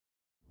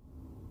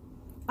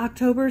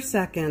October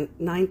 2nd,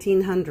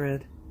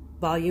 1900,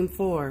 Volume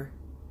 4,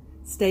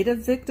 State of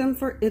Victim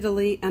for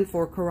Italy and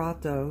for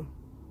Corato.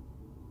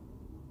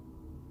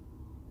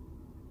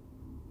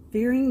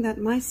 Fearing that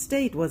my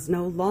state was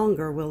no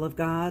longer will of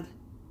God,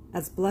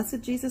 as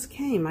blessed Jesus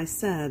came, I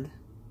said,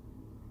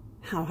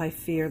 "How I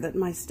fear that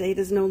my state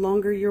is no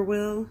longer your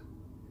will,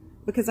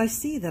 because I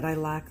see that I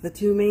lack the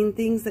two main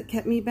things that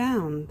kept me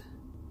bound,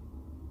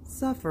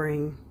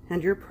 suffering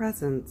and your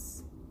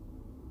presence."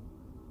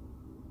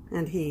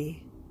 And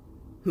he,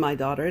 "My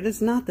daughter, it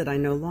is not that I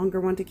no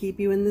longer want to keep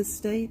you in this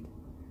state,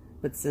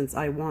 but since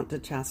I want to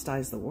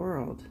chastise the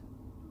world,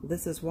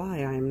 this is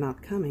why I am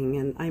not coming,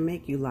 and I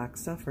make you lack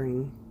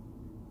suffering."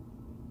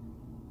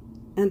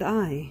 And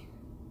I,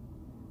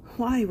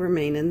 "Why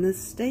remain in this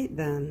state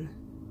then?"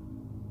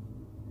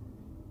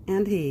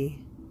 And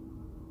he,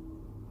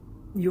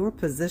 "Your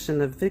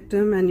position of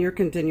victim and your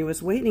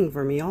continuous waiting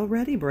for me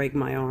already break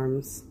my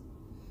arms.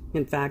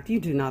 In fact, you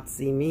do not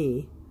see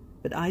me,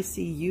 but I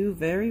see you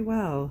very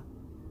well,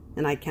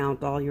 and I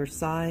count all your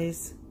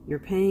sighs, your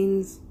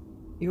pains,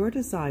 your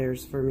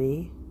desires for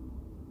me.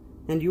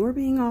 And your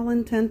being all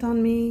intent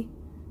on me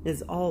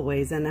is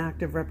always an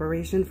act of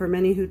reparation for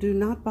many who do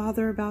not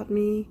bother about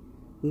me,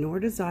 nor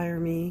desire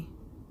me,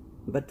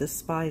 but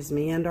despise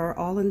me and are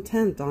all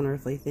intent on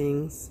earthly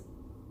things,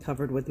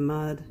 covered with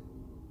mud,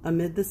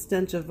 amid the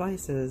stench of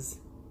vices.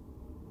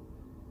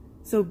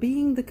 So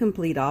being the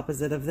complete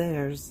opposite of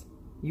theirs,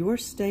 your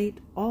state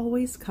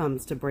always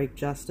comes to break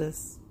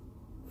justice,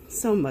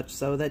 so much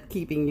so that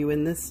keeping you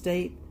in this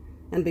state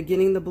and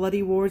beginning the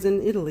bloody wars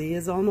in Italy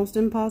is almost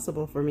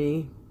impossible for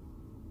me.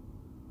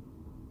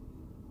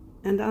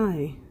 And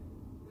I,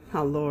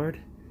 Lord,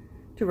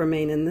 to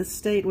remain in this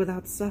state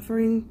without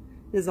suffering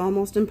is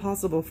almost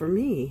impossible for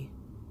me.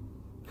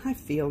 I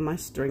feel my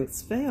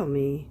strengths fail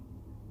me,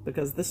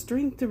 because the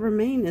strength to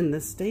remain in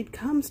this state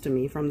comes to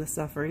me from the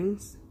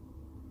sufferings.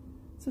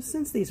 So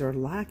since these are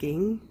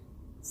lacking,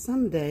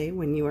 some day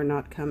when you are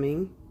not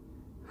coming,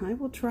 I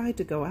will try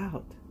to go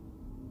out.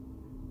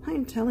 I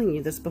am telling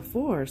you this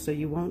before, so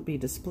you won't be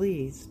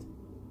displeased."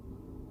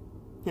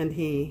 And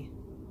he,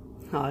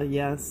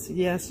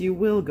 Yes, you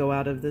will go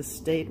out of this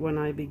state when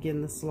I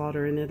begin the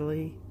slaughter in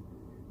Italy.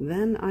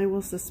 Then I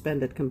will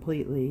suspend it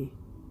completely."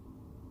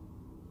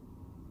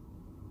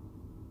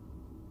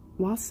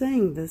 While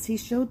saying this, he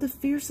showed the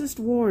fiercest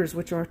wars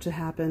which are to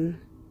happen,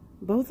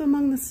 both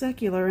among the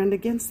secular and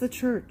against the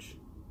church.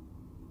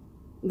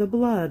 The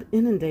blood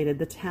inundated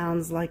the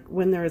towns like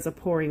when there is a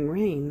pouring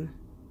rain.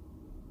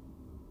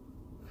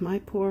 My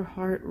poor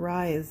heart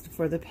writhed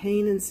for the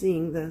pain in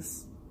seeing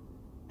this,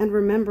 and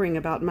remembering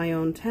about my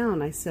own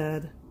town, I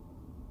said,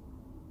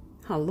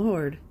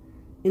 Lord,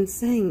 in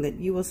saying that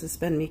you will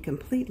suspend me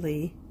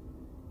completely,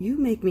 you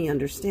make me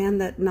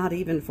understand that not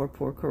even for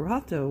poor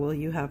Corato will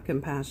you have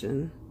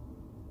compassion.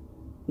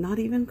 Not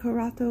even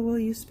Corato will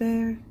you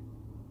spare?"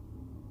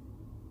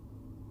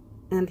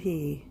 And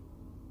he,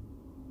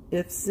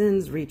 "If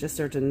sins reach a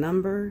certain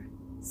number,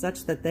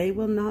 such that they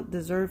will not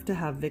deserve to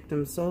have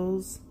victim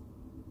souls,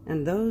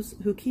 and those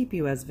who keep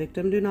you as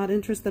victim do not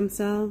interest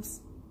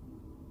themselves,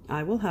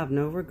 I will have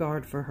no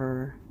regard for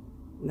her,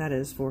 that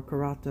is, for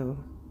Corato."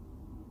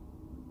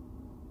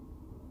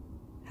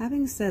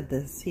 Having said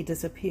this, he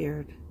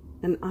disappeared,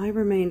 and I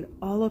remained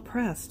all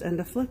oppressed and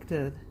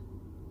afflicted.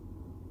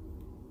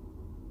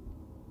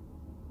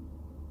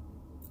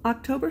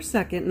 October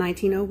 2nd,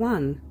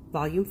 1901,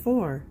 Volume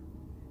 4,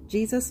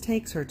 Jesus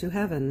takes her to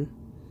heaven,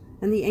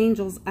 and the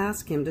angels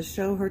ask him to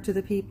show her to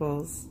the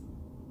peoples.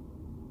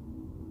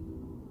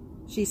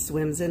 She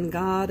swims in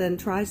God and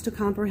tries to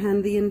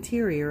comprehend the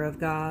interior of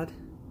God.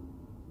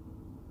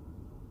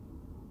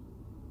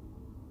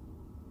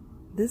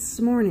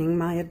 This morning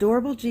my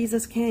adorable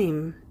Jesus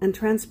came and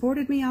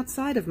transported me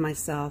outside of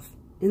myself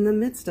in the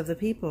midst of the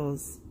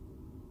peoples.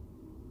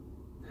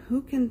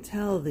 Who can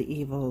tell the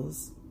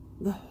evils,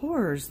 the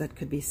horrors that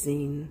could be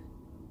seen?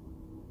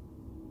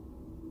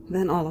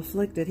 Then, all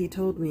afflicted, he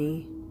told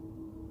me,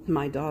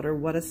 "My daughter,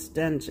 what a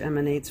stench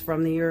emanates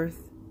from the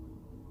earth.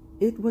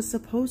 It was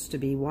supposed to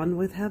be one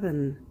with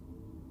heaven,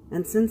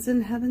 and since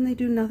in heaven they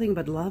do nothing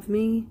but love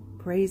me,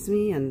 praise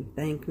me, and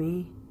thank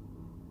me,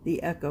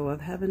 the echo of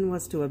heaven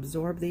was to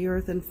absorb the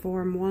earth and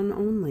form one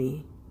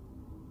only.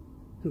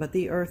 But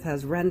the earth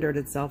has rendered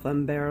itself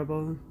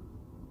unbearable.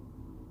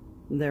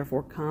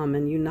 Therefore come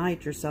and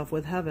unite yourself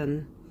with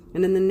heaven,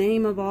 and in the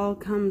name of all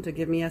come to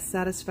give me a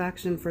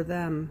satisfaction for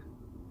them."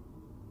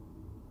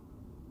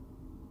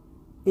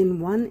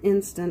 In one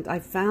instant I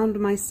found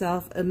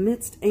myself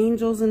amidst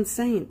angels and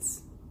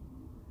saints.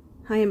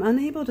 I am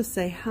unable to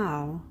say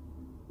how,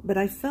 but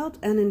I felt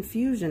an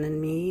infusion in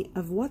me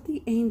of what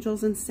the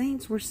angels and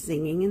saints were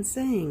singing and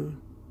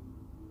saying.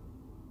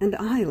 And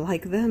I,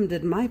 like them,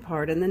 did my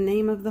part in the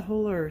name of the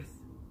whole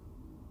earth.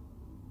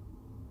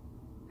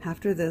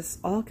 After this,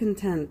 all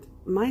content,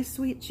 my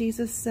sweet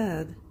Jesus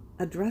said,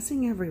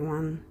 addressing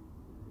everyone,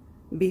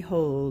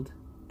 "Behold,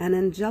 an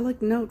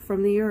angelic note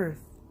from the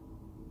earth.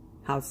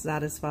 How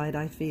satisfied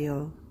I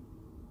feel."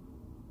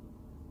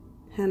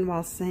 And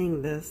while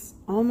saying this,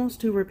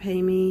 almost to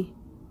repay me,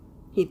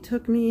 He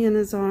took me in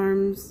his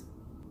arms.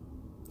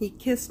 He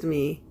kissed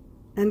me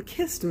and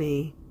kissed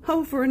me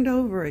over and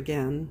over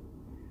again,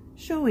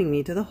 showing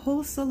me to the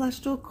whole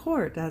celestial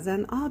court as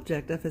an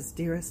object of his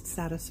dearest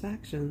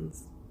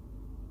satisfactions.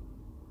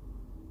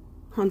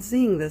 On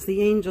seeing this,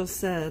 the angels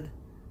said,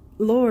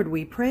 "Lord,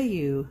 we pray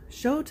you,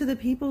 show to the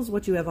peoples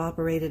what you have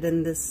operated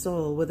in this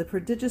soul with a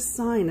prodigious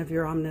sign of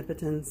your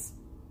omnipotence,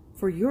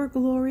 for your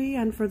glory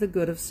and for the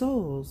good of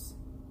souls.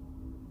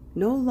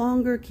 No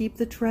longer keep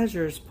the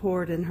treasures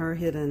poured in her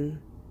hidden,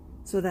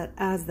 so that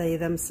as they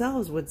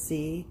themselves would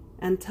see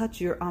and touch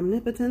your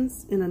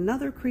omnipotence in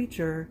another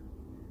creature,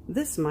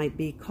 this might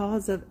be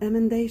cause of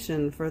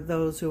emendation for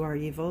those who are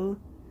evil,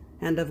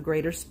 and of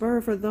greater spur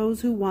for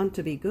those who want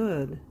to be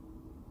good."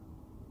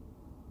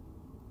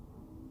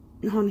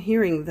 On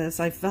hearing this,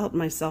 I felt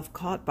myself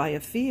caught by a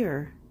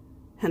fear,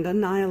 and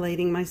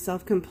annihilating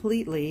myself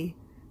completely,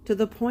 to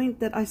the point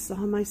that I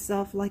saw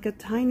myself like a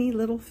tiny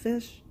little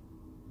fish,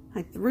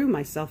 I threw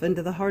myself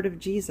into the heart of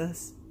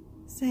Jesus,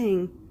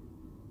 saying,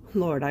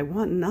 "Lord, I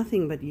want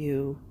nothing but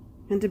you,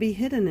 and to be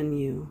hidden in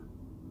you.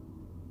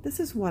 This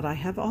is what I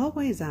have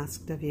always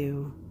asked of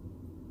you,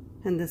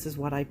 and this is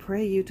what I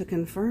pray you to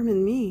confirm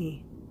in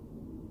me."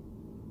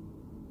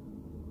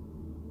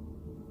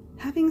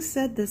 Having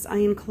said this, I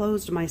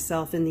enclosed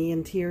myself in the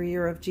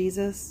interior of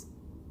Jesus,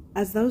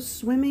 as though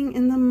swimming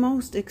in the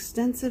most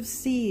extensive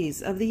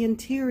seas of the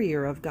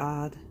interior of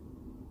God.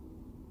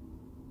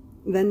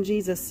 Then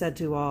Jesus said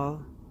to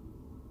all,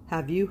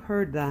 "Have you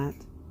heard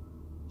that?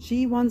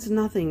 She wants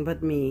nothing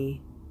but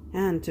me,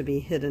 and to be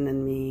hidden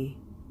in me.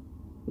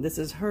 This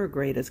is her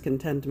greatest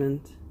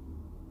contentment."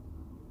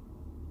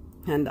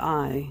 And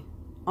I,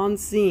 on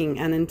seeing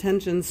an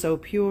intention so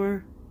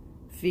pure,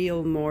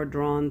 feel more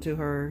drawn to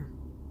her.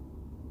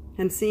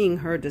 And seeing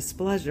her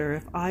displeasure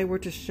if I were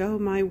to show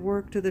my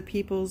work to the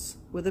peoples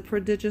with a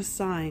prodigious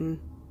sign,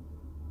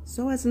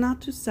 so as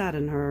not to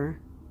sadden her,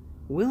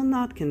 will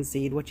not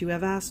concede what you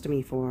have asked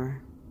me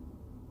for.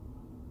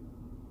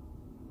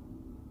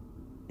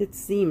 It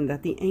seemed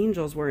that the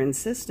angels were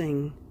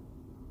insisting,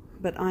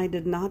 but I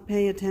did not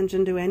pay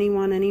attention to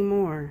anyone any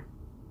more.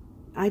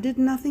 I did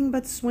nothing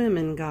but swim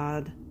in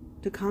God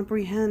to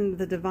comprehend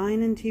the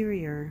divine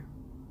interior.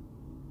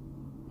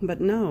 But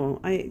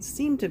no, I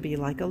seemed to be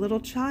like a little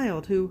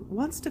child who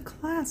wants to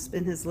clasp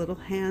in his little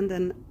hand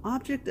an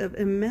object of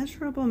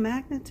immeasurable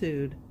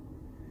magnitude,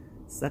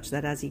 such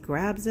that as he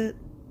grabs it,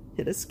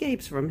 it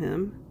escapes from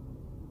him,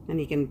 and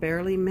he can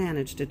barely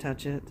manage to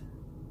touch it.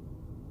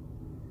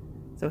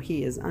 So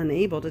he is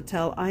unable to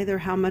tell either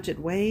how much it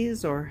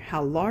weighs or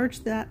how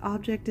large that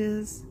object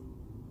is.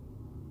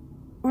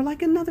 Or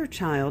like another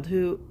child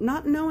who,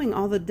 not knowing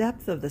all the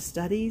depth of the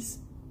studies,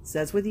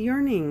 says with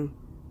yearning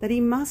that he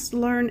must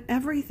learn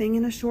everything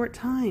in a short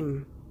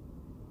time,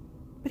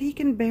 but he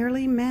can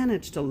barely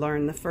manage to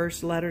learn the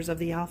first letters of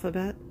the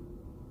alphabet.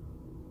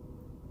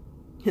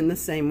 In the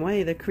same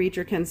way, the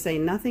creature can say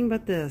nothing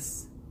but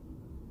this: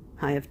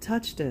 "I have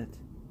touched it.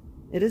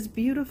 It is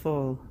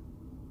beautiful.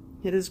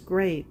 It is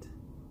great.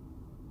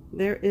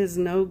 There is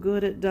no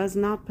good it does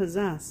not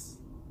possess."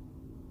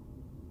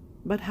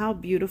 But how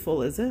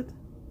beautiful is it?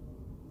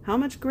 How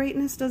much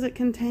greatness does it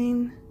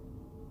contain?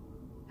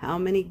 How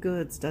many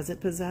goods does it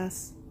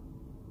possess?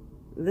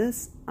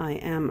 This I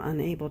am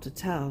unable to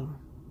tell.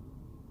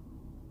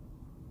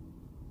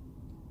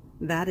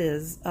 That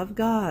is, of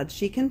God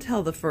she can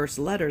tell the first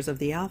letters of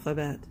the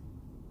alphabet,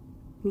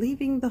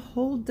 leaving the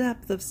whole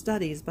depth of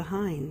studies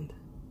behind.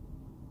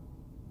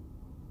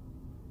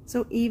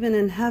 So even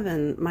in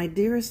heaven, my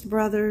dearest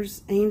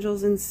brothers,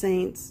 angels, and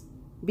saints,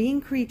 being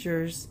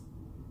creatures,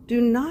 do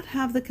not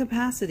have the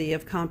capacity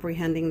of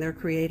comprehending their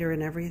Creator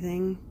in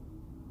everything.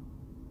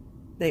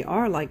 They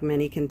are like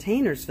many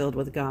containers filled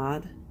with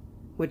God,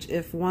 which,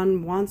 if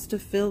one wants to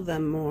fill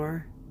them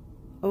more,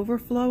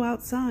 overflow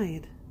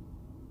outside.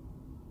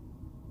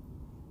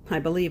 I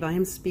believe I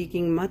am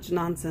speaking much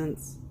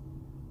nonsense.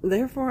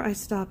 Therefore I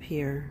stop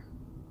here.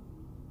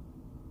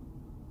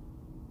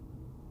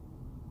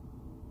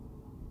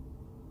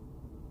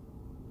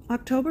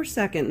 October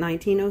 2nd,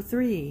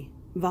 1903,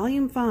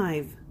 Volume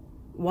 5.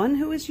 One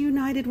who is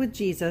united with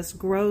Jesus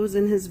grows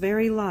in his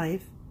very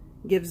life,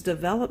 gives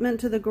development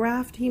to the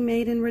graft he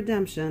made in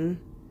redemption,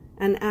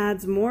 and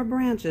adds more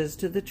branches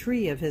to the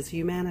tree of his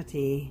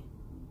humanity.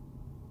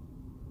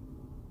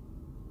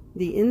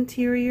 The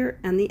interior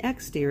and the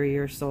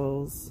exterior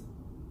souls.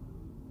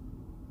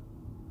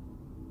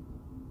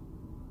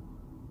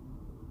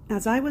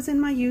 As I was in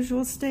my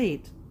usual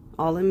state,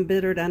 all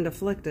embittered and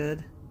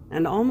afflicted,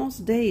 and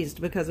almost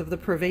dazed because of the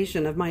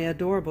privation of my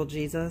adorable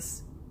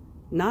Jesus,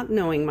 not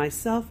knowing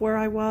myself where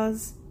I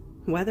was,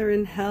 whether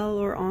in hell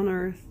or on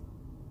earth,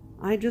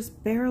 I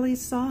just barely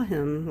saw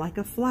him like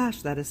a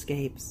flash that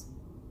escapes,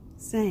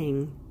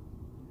 saying,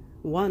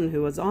 "One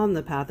who is on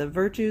the path of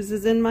virtues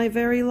is in my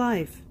very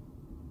life,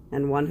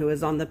 and one who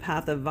is on the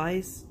path of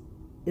vice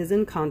is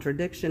in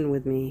contradiction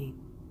with me."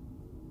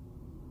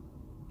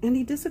 And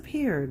he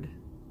disappeared.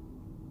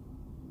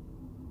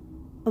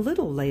 A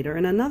little later,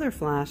 in another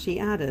flash, he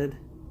added,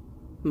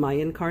 My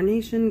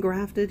incarnation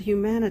grafted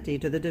humanity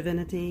to the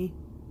divinity,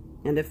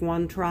 and if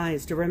one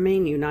tries to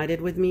remain united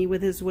with me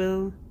with his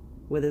will,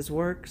 with his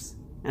works,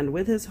 and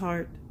with his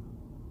heart,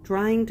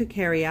 trying to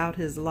carry out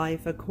his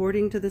life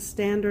according to the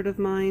standard of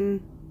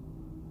mine,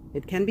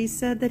 it can be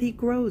said that he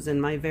grows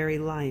in my very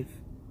life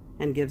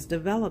and gives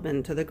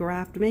development to the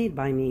graft made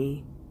by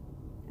me,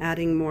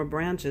 adding more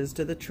branches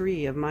to the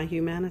tree of my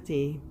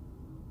humanity.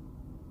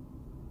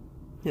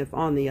 If,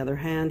 on the other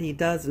hand, he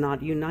does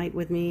not unite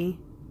with me,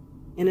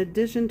 in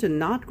addition to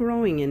not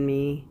growing in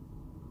me,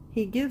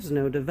 he gives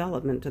no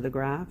development to the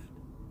graft,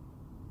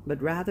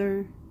 but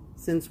rather,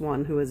 since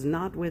one who is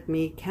not with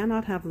me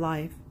cannot have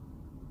life,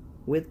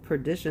 with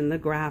perdition the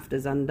graft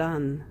is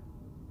undone.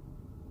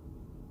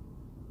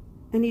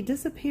 And he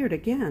disappeared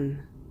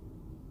again.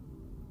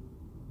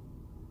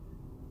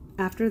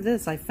 After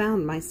this I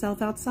found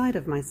myself outside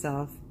of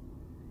myself,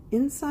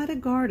 inside a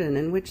garden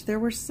in which there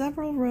were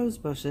several rose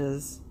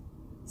bushes,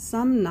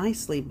 some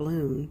nicely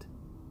bloomed,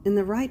 in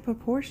the right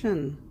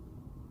proportion,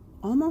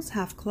 almost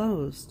half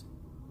closed,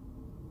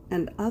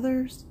 and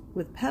others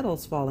with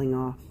petals falling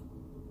off,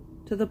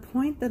 to the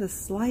point that a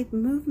slight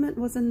movement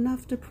was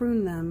enough to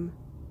prune them,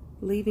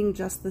 leaving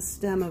just the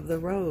stem of the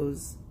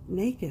rose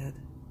naked.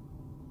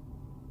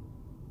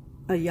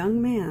 A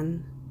young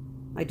man,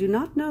 I do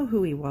not know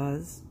who he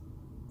was,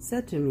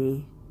 said to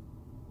me,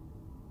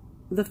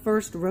 "The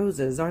first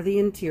roses are the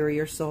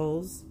interior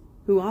souls,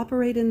 who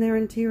operate in their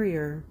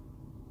interior.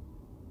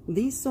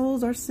 These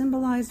souls are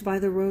symbolized by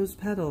the rose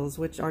petals,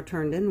 which are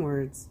turned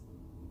inwards,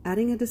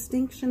 adding a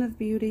distinction of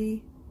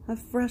beauty, of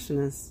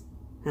freshness,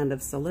 and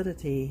of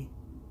solidity,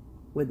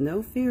 with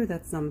no fear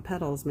that some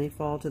petals may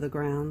fall to the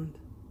ground.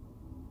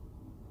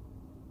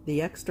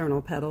 The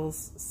external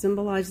petals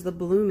symbolize the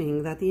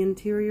blooming that the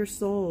interior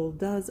soul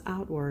does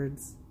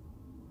outwards.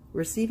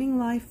 Receiving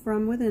life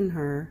from within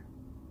her,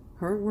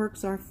 her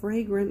works are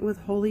fragrant with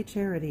holy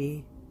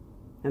charity,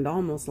 and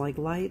almost like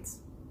lights,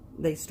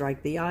 they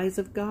strike the eyes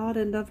of God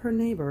and of her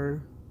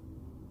neighbor.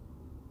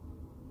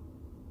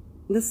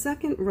 The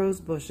second rose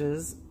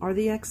bushes are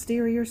the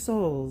exterior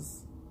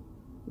souls.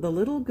 The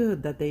little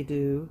good that they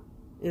do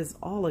is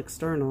all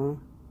external,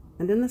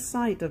 and in the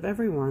sight of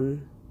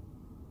everyone.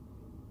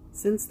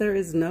 Since there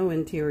is no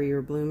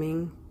interior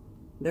blooming,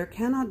 there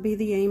cannot be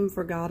the aim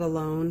for God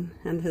alone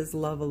and his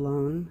love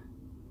alone,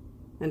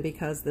 and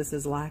because this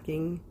is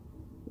lacking,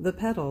 the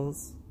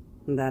petals,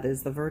 that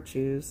is the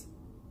virtues,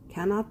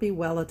 cannot be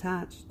well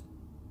attached.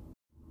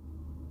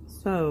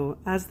 So,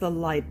 as the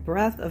light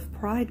breath of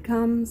pride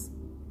comes,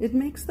 it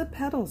makes the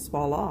petals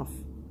fall off.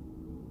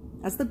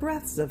 As the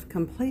breaths of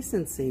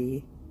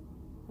complacency,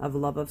 of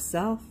love of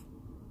self,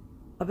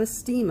 of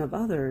esteem of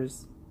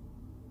others,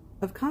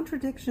 of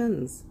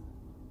contradictions,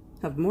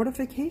 of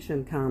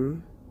mortification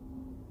come,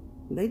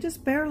 they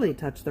just barely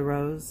touch the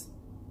rose,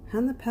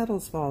 and the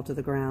petals fall to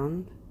the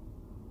ground.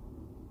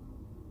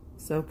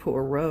 So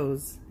poor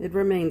rose, it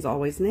remains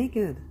always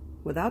naked,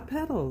 without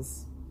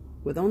petals,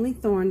 with only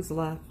thorns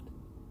left,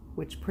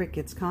 which prick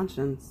its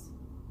conscience.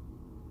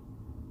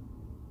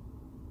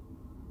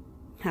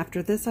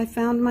 After this I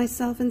found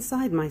myself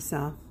inside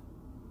myself.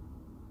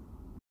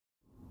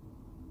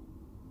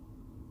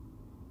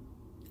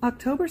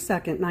 October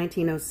 2nd,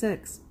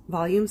 1906,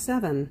 Volume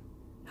 7,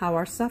 How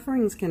Our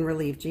Sufferings Can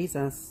Relieve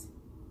Jesus.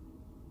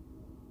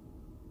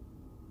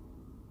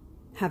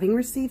 Having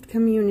received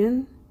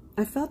communion,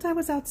 I felt I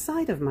was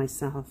outside of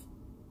myself,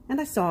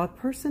 and I saw a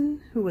person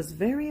who was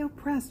very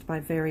oppressed by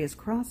various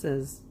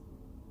crosses.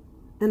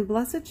 And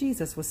blessed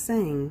Jesus was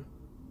saying,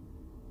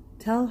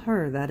 "Tell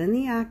her that in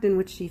the act in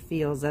which she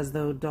feels as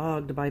though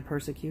dogged by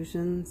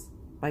persecutions,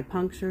 by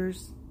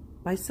punctures,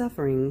 by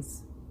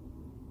sufferings,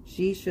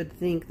 she should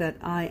think that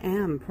I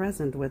am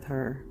present with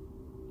her,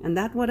 and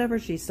that whatever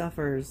she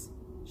suffers,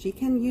 she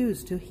can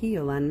use to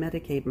heal and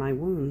medicate my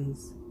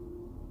wounds.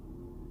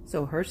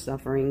 So her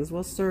sufferings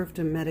will serve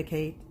to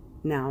medicate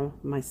now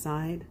my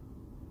side,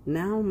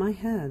 now my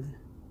head,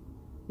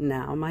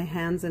 now my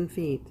hands and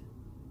feet,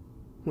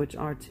 which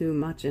are too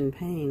much in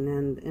pain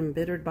and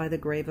embittered by the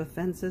grave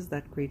offenses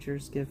that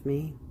creatures give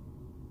me.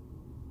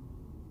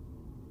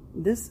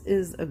 This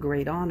is a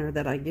great honor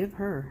that I give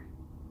her,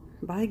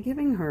 by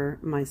giving her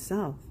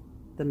myself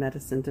the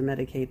medicine to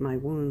medicate my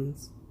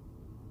wounds,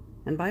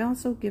 and by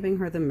also giving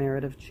her the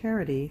merit of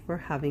charity for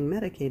having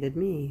medicated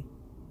me."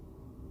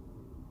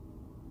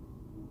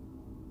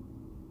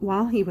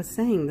 While he was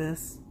saying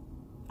this,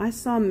 I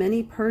saw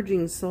many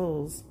purging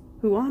souls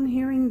who, on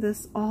hearing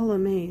this all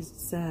amazed,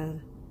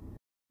 said,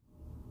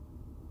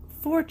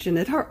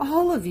 "Fortunate are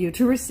all of you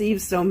to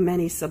receive so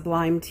many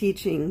sublime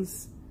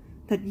teachings,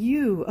 that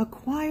you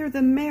acquire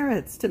the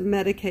merits to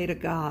medicate a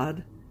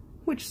God,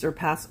 which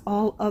surpass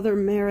all other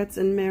merits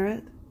in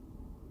merit,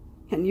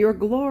 and your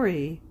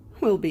glory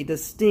will be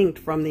distinct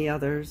from the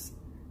others,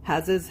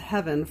 as is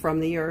heaven from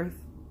the earth.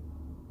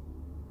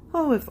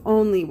 Oh, if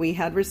only we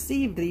had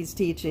received these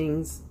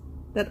teachings,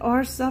 that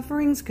our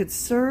sufferings could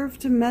serve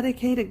to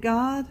medicate a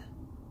God,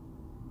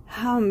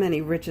 how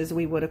many riches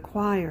we would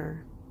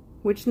acquire,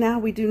 which now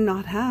we do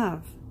not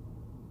have."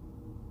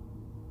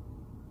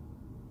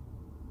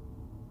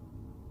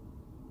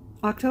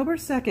 October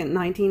 2nd,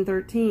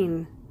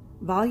 1913,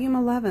 Volume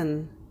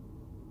 11.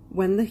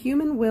 When the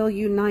human will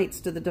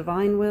unites to the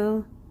divine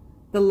will,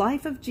 the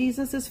life of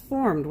Jesus is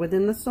formed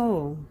within the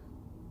soul.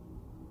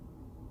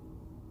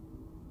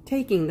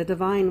 Taking the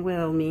divine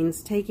will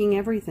means taking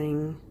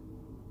everything.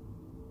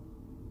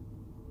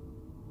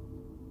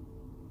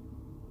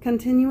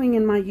 Continuing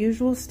in my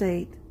usual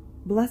state,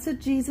 Blessed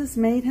Jesus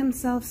made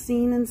himself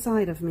seen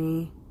inside of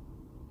me,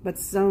 but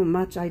so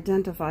much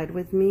identified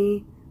with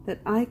me that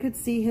I could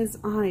see his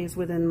eyes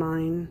within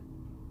mine,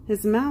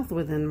 his mouth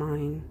within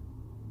mine,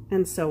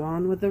 and so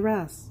on with the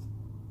rest.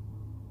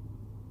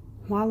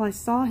 While I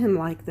saw him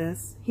like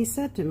this, he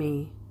said to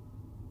me,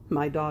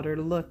 "My daughter,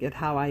 look at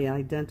how I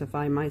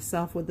identify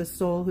myself with the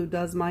soul who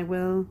does my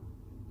will,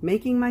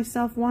 making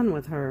myself one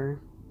with her.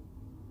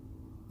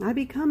 I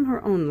become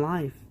her own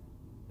life,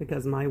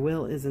 because my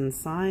will is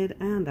inside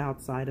and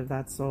outside of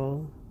that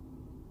soul.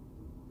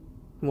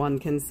 One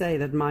can say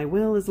that my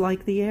will is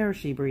like the air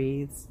she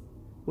breathes,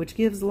 which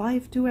gives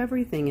life to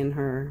everything in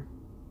her,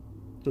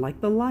 like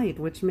the light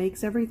which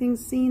makes everything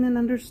seen and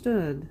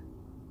understood,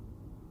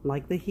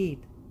 like the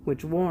heat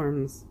which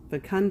warms,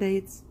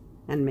 fecundates,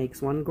 and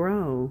makes one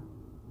grow,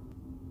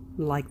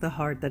 like the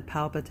heart that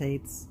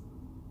palpitates,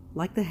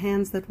 like the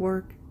hands that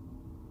work,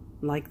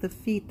 like the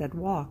feet that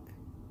walk.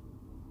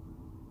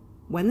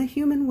 When the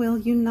human will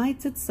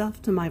unites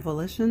itself to my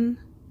volition,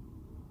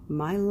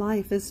 my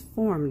life is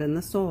formed in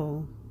the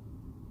soul."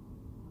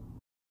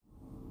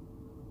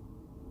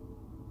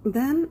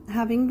 Then,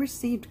 having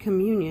received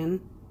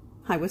communion,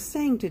 I was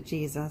saying to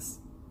Jesus,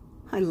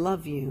 "I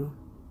love you."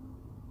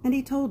 And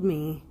he told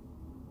me,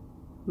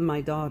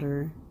 "My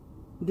daughter,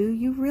 do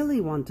you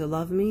really want to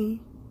love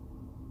me?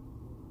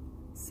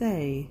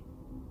 Say,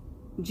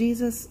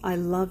 'Jesus, I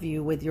love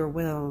you with your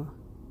will.'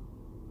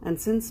 And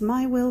since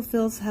my will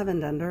fills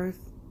heaven and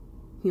earth,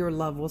 your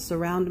love will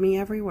surround me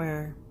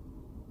everywhere,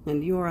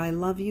 and your 'I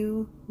love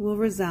you' will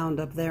resound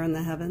up there in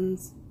the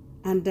heavens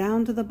and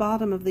down to the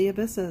bottom of the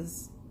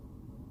abysses.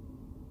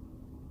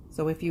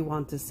 So if you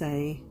want to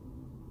say,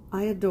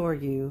 'I adore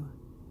you,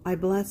 I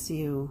bless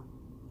you,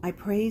 I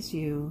praise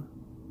you,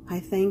 I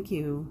thank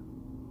you,'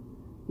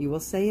 you will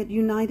say it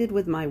united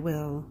with my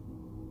will,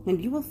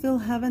 and you will fill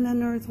heaven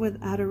and earth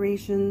with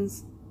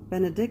adorations,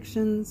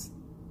 benedictions,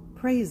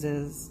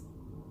 praises,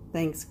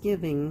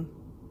 thanksgiving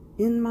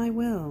in my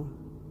will.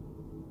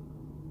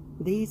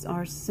 These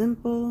are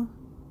simple,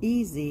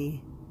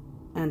 easy,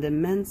 and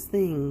immense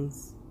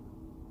things.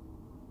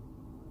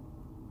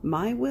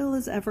 My will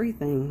is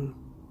everything,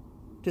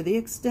 to the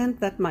extent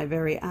that my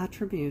very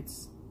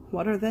attributes,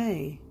 what are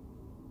they?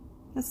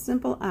 A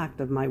simple act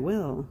of my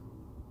will.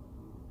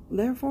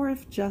 Therefore,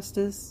 if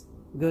justice,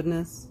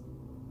 goodness,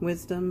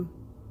 wisdom,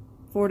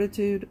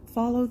 fortitude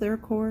follow their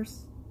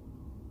course,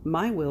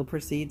 my will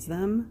precedes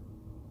them,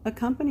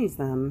 accompanies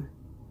them,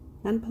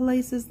 and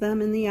places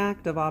them in the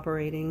act of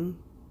operating.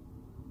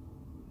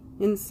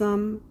 In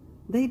sum,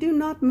 they do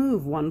not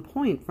move 1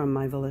 point from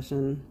my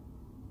volition.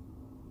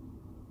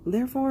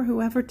 Therefore,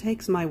 whoever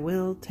takes my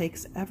will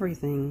takes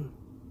everything.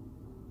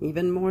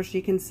 Even more,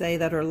 she can say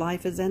that her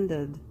life is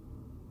ended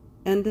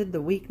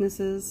the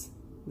weaknesses,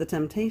 the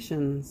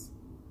temptations,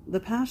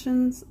 the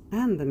passions,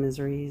 and the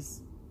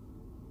miseries,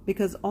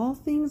 because all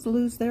things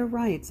lose their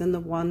rights in the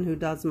one who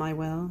does my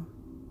will.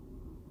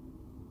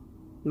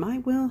 My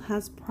will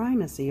has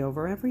primacy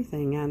over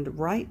everything and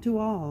right to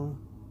all.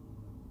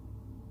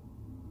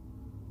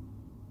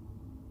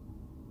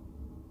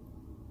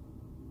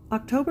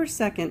 October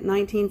 2nd,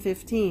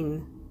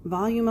 1915,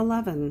 Volume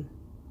 11,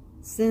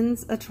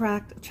 Sins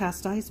Attract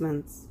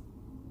Chastisements.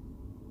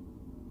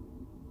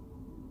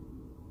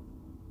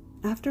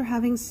 After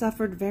having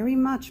suffered very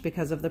much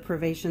because of the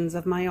privations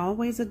of my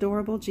always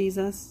adorable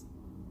Jesus,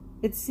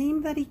 it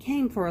seemed that he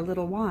came for a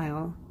little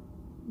while,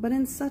 but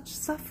in such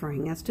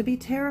suffering as to be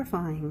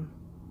terrifying.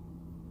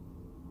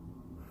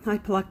 I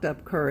plucked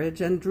up courage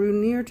and drew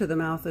near to the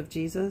mouth of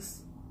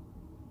Jesus.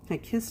 I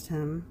kissed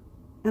him,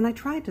 and I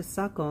tried to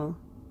suckle.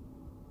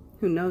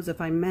 Who knows if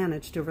I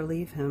managed to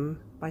relieve him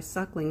by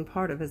suckling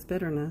part of his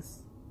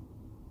bitterness?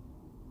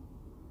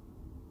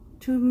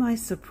 To my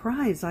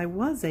surprise, I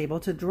was able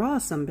to draw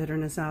some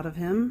bitterness out of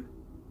him,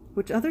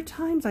 which other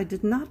times I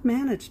did not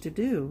manage to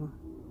do.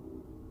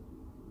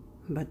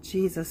 But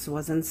Jesus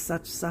was in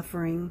such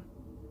suffering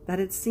that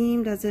it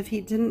seemed as if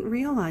he didn't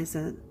realize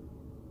it.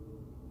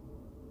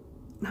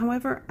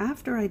 However,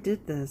 after I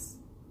did this,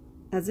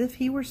 as if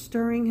he were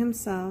stirring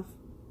himself,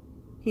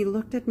 he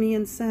looked at me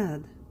and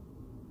said,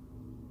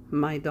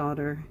 "My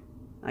daughter,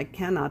 I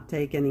cannot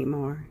take any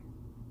more.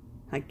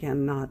 I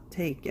cannot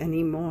take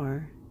any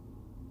more.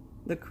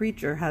 The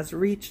creature has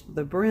reached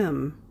the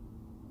brim.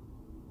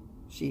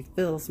 She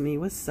fills me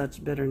with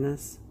such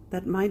bitterness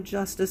that my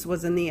justice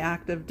was in the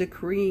act of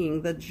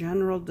decreeing the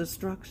general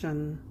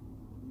destruction.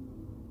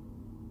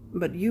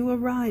 But you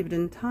arrived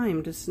in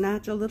time to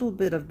snatch a little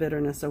bit of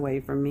bitterness away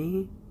from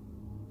me,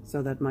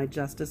 so that my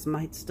justice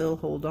might still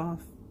hold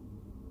off.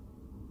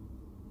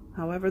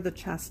 However, the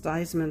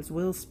chastisements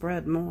will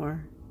spread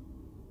more.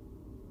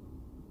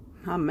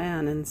 A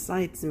man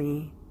incites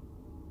me.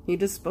 he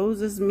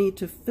disposes me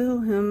to fill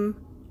him,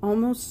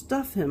 almost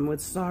stuff him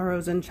with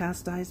sorrows and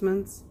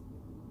chastisements.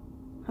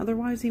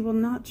 Otherwise he will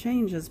not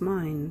change his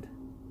mind.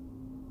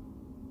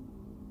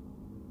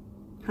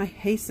 I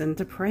hastened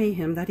to pray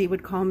him that he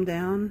would calm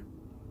down,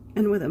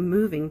 and with a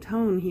moving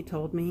tone he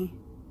told me,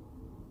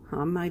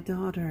 "Ah, my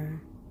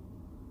daughter,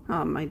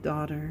 ah, my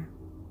daughter."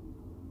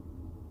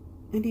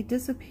 And he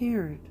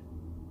disappeared.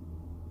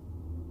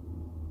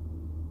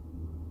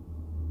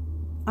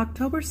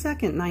 October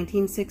 2nd,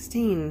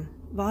 1916,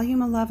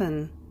 Volume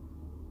 11,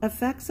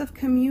 Effects of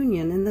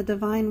Communion in the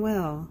Divine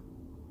Will.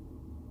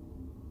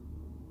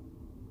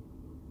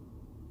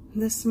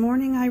 This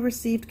morning I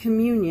received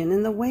communion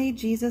in the way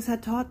Jesus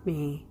had taught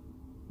me,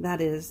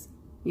 that is,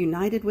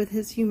 united with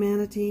his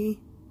humanity,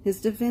 his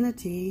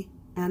divinity,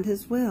 and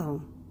his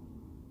will.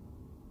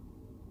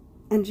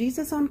 And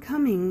Jesus on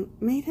coming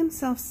made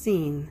himself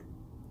seen,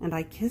 and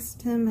I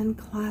kissed him and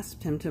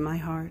clasped him to my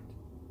heart.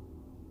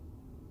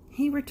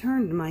 He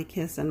returned my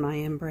kiss and my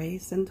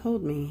embrace and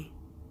told me,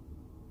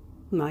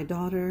 "My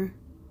daughter,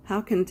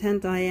 how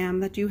content I am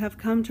that you have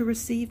come to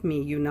receive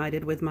me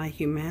united with my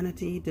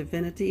humanity,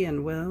 divinity,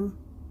 and will.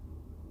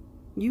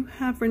 You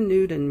have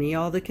renewed in me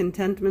all the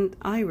contentment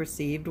I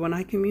received when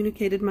I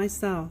communicated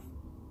myself.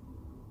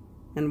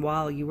 And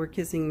while you were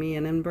kissing me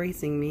and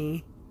embracing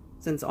me,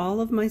 since all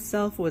of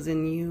myself was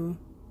in you,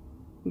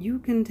 you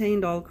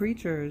contained all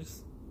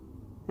creatures,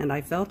 and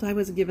I felt I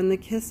was given the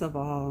kiss of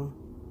all,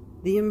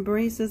 the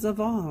embraces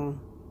of all,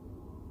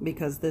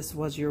 because this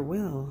was your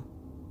will,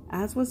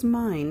 as was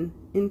mine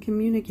in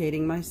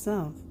communicating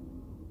myself,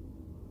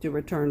 to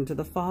return to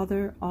the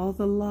Father all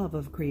the love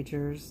of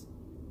creatures,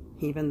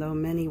 even though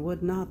many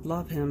would not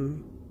love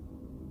him.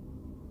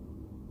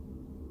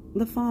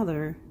 The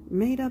Father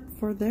made up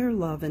for their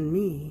love in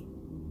me,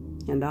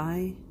 and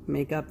I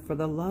make up for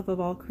the love of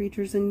all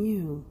creatures in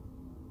you.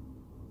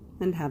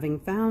 And having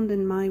found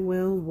in my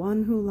will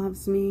one who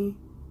loves me,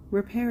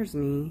 repairs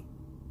me,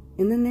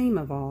 in the name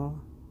of all,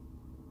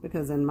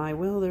 because in my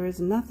will there is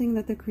nothing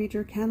that the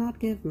creature cannot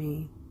give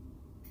me.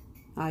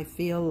 I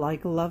feel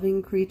like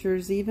loving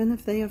creatures even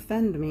if they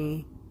offend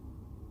me,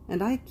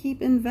 and I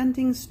keep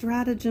inventing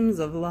stratagems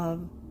of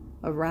love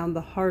around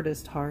the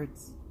hardest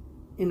hearts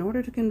in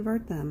order to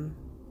convert them.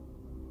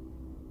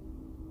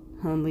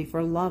 Only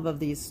for love of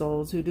these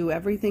souls who do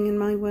everything in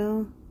my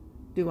will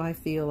do I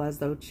feel as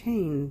though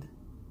chained,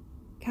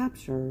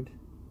 captured,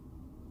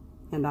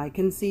 and I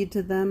concede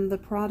to them the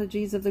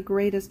prodigies of the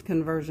greatest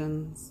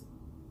conversions.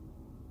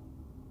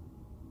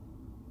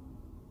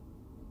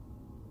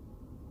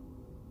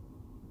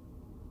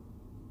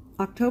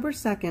 October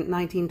 2nd,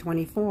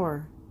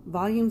 1924,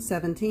 Volume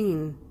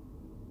 17,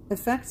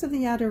 Effects of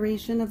the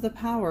Adoration of the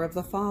Power of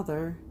the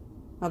Father,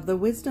 of the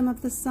Wisdom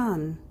of the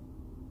Son,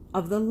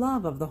 of the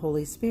Love of the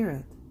Holy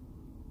Spirit,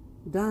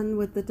 done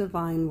with the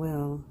Divine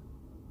Will.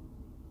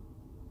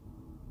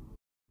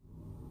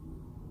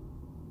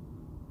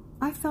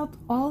 I felt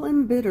all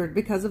embittered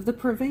because of the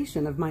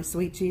privation of my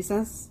sweet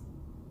Jesus.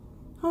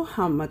 Oh,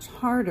 how much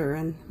harder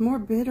and more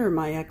bitter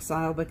my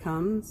exile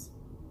becomes,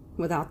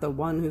 without the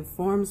one who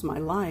forms my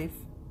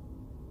life.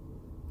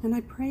 And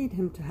I prayed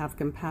him to have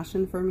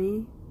compassion for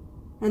me,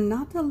 and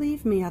not to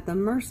leave me at the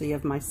mercy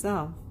of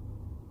myself.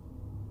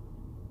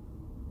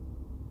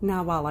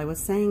 Now while I was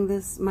saying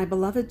this, my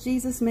beloved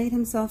Jesus made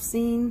himself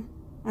seen,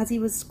 as he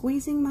was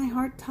squeezing my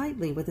heart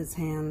tightly with his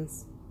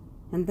hands,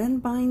 and then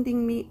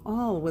binding me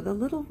all with a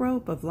little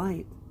rope of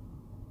light,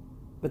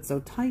 but so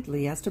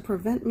tightly as to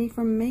prevent me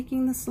from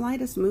making the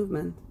slightest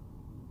movement.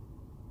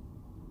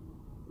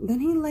 Then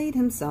he laid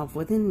himself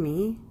within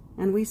me,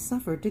 and we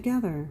suffered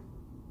together.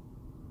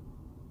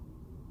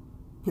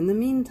 In the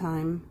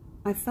meantime,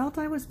 I felt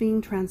I was being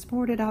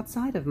transported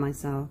outside of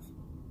myself,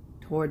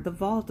 toward the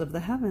vault of the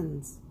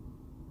heavens,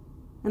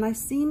 and I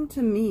seemed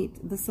to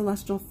meet the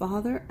Celestial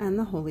Father and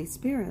the Holy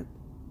Spirit.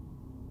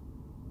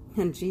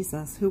 And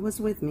Jesus, who was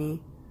with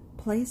me,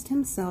 placed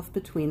himself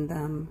between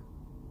them,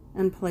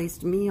 and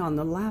placed me on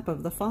the lap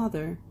of the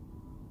Father,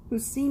 who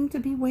seemed to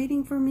be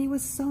waiting for me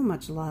with so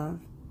much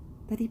love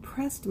that he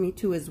pressed me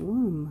to his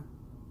womb,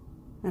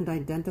 and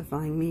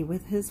identifying me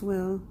with his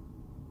will,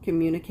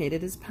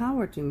 communicated his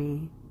power to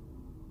me.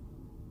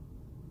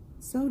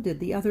 So did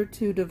the other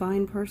two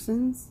divine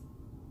persons,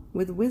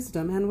 with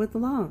wisdom and with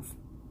love.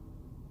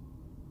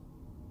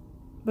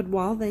 But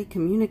while they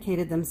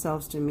communicated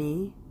themselves to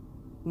me,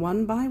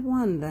 one by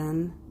one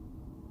then,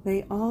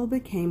 they all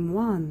became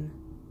one,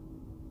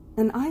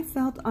 and I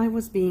felt I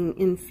was being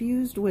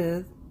infused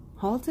with,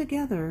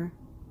 altogether,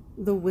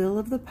 the will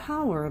of the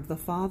power of the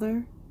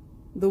Father,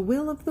 the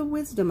will of the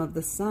wisdom of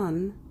the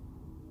Son,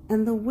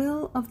 and the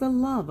will of the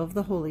love of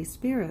the Holy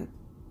Spirit.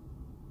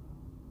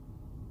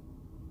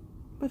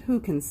 But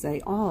who can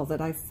say all that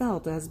I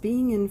felt as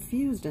being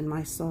infused in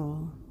my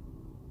soul?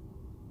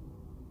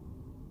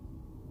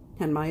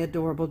 And my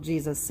adorable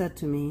Jesus said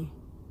to me,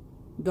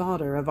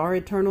 "Daughter of our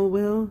eternal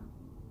will,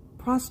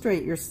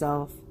 prostrate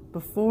yourself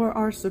before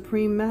our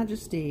Supreme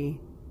Majesty,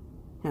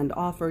 and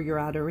offer your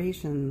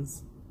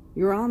adorations,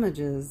 your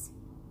homages,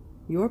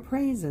 your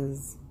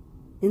praises,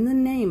 in the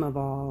name of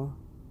all,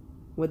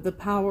 with the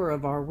power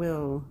of our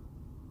will,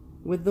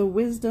 with the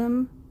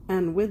wisdom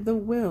and with the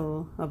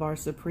will of our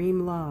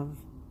supreme love.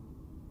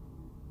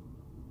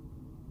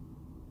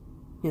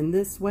 In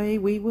this way,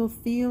 we will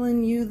feel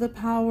in you the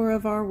power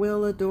of our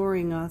will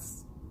adoring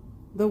us,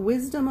 the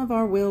wisdom of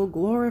our will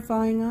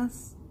glorifying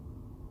us,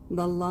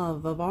 the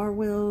love of our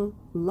will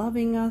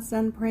loving us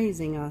and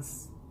praising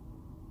us.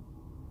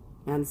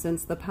 And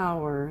since the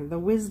power, the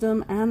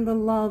wisdom, and the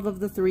love of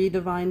the three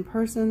divine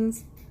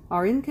persons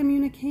are in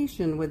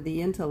communication with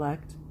the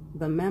intellect,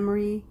 the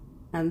memory,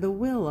 and the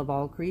will of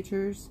all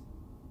creatures,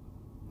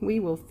 we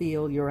will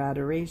feel your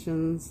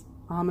adorations,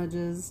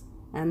 homages,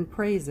 and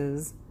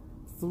praises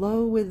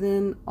flow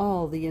within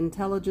all the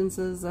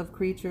intelligences of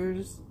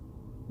creatures,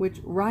 which,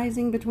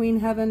 rising between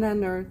heaven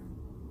and earth,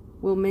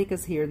 will make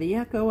us hear the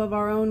echo of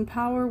our own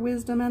power,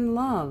 wisdom, and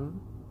love,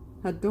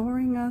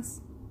 adoring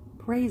us,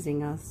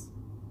 praising us,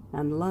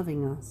 and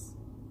loving us.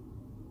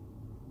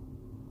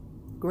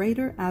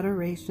 Greater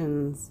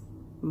adorations,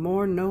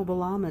 more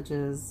noble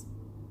homages,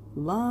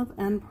 love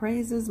and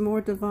praises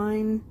more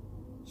divine,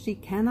 she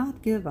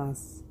cannot give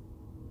us.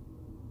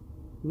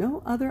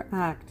 No other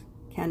act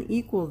can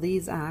equal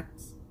these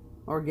acts,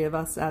 or give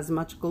us as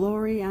much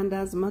glory and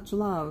as much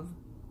love,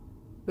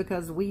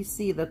 because we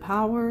see the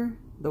power,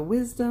 the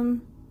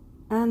wisdom,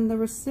 and the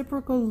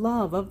reciprocal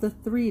love of the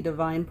three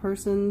divine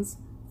persons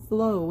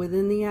flow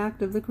within the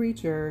act of the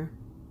creature.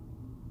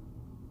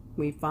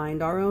 We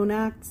find our own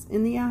acts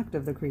in the act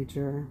of the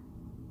creature.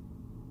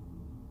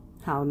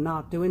 How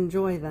not to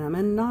enjoy them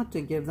and not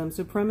to give them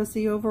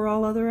supremacy over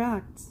all other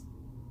acts?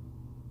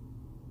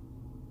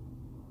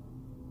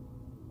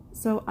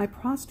 So I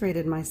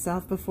prostrated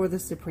myself before the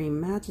Supreme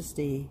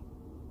Majesty,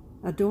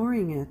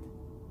 adoring it,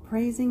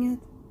 praising it,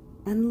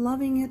 and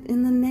loving it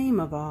in the name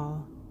of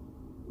all,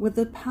 with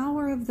the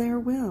power of their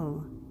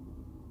will,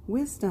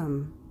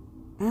 wisdom,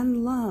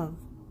 and love,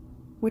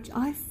 which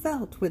I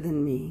felt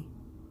within me.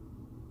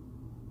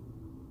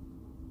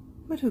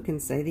 But who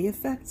can say the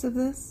effects of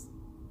this?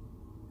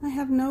 I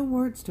have no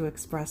words to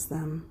express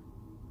them,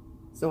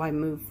 so I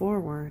move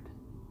forward.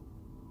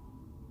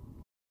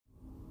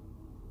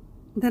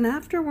 Then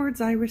afterwards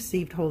I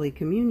received Holy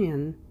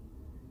Communion,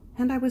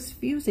 and I was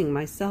fusing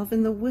myself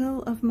in the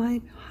will of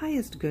my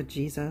highest good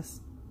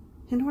Jesus,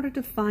 in order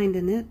to find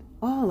in it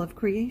all of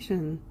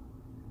creation,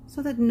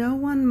 so that no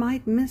one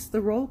might miss the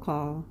roll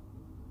call,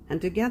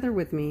 and together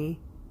with me,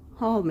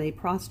 all may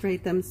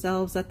prostrate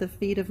themselves at the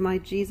feet of my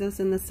Jesus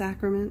in the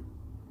sacrament,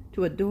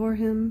 to adore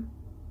him,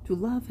 to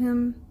love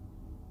him,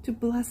 to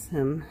bless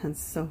him, and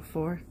so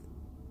forth.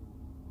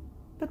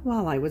 But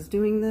while I was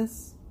doing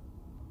this,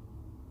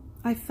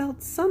 I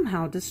felt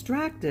somehow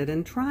distracted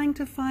in trying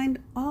to find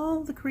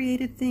all the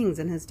created things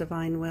in his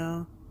divine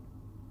will,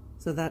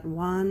 so that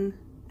one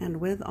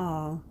and with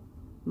all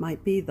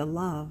might be the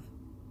love,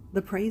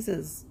 the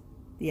praises,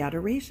 the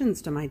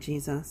adorations to my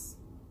Jesus.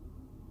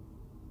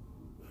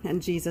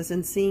 And Jesus,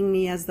 in seeing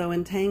me as though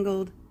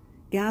entangled,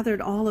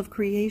 gathered all of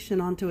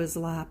creation onto his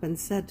lap and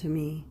said to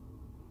me,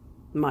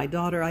 "My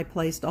daughter, I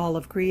placed all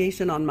of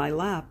creation on my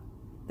lap,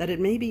 that it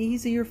may be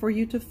easier for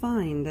you to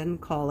find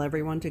and call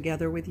everyone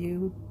together with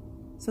you,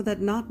 so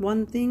that not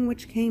one thing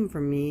which came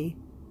from me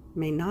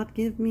may not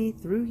give me,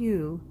 through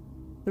you,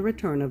 the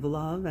return of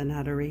love and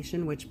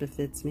adoration which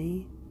befits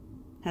me,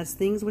 as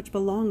things which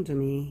belong to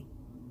me.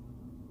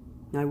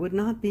 I would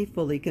not be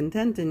fully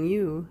content in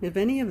you if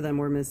any of them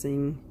were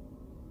missing.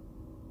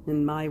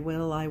 In my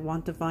will, I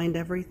want to find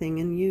everything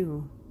in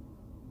you."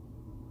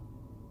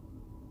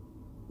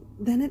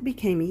 Then it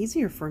became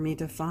easier for me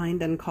to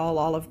find and call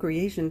all of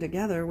creation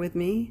together with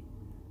me,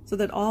 so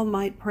that all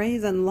might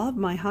praise and love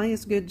my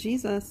highest good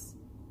Jesus.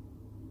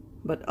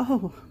 But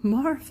oh,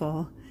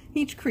 marvel!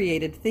 Each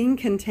created thing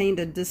contained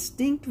a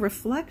distinct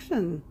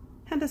reflection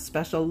and a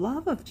special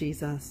love of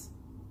Jesus.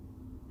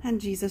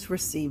 And Jesus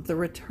received the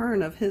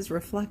return of his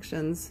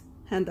reflections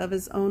and of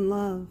his own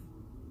love.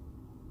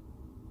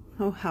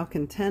 Oh, how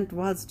content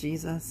was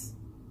Jesus!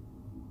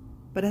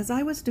 But as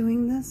I was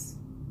doing this,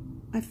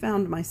 I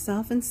found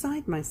myself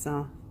inside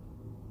myself.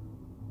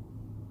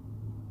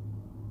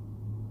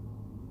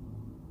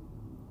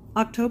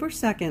 October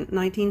 2nd,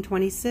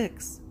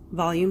 1926,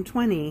 Volume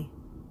 20.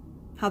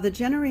 How the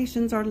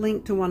generations are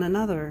linked to one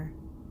another,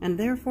 and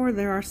therefore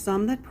there are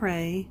some that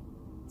pray,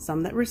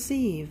 some that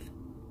receive,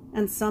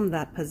 and some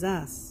that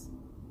possess.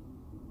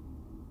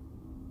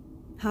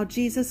 How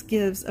Jesus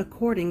gives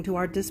according to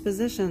our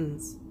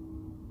dispositions.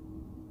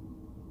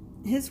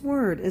 His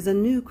word is a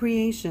new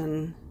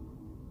creation.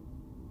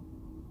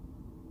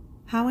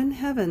 How in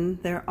heaven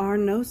there are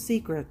no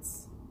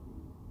secrets.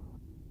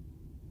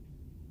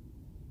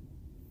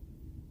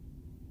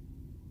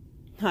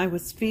 I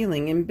was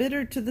feeling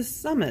embittered to the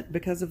summit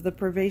because of the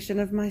privation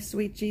of my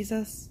sweet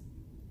Jesus.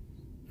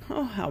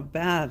 Oh, how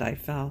bad I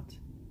felt.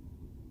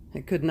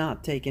 I could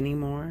not take any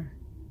more.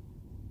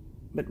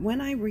 But when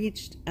I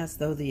reached as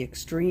though the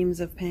extremes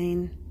of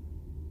pain,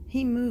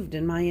 he moved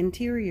in my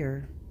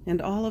interior,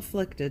 and all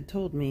afflicted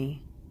told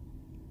me,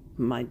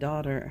 "My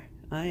daughter,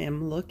 I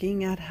am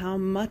looking at how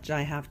much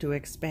I have to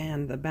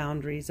expand the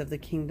boundaries of the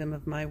kingdom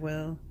of my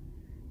will,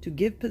 to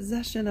give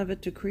possession of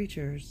it to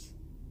creatures.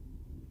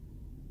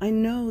 I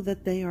know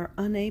that they are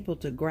unable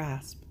to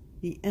grasp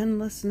the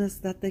endlessness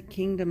that the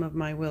kingdom of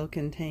my will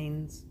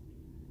contains,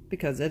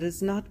 because it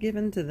is not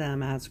given to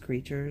them as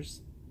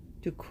creatures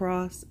to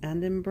cross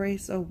and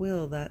embrace a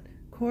will that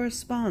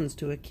corresponds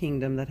to a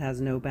kingdom that has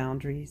no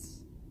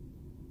boundaries.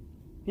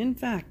 In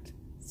fact,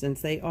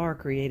 since they are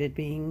created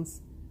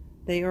beings,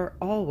 they are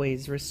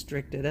always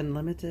restricted and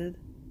limited.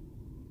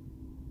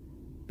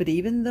 But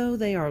even though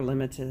they are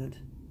limited,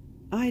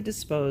 I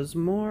dispose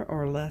more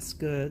or less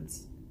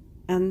goods,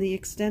 and the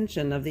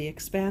extension of the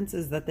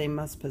expanses that they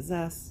must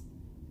possess,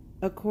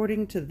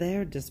 according to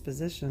their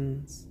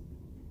dispositions.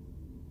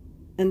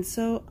 And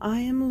so I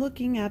am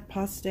looking at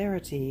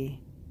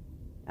posterity,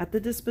 at the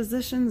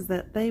dispositions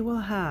that they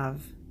will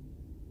have,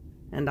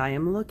 and I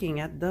am looking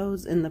at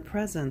those in the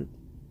present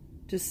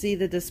to see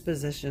the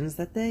dispositions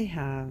that they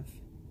have,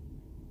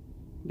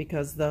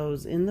 because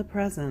those in the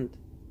present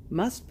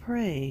must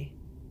pray,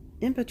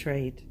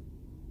 impetrate,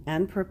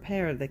 and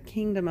prepare the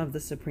kingdom of the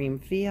supreme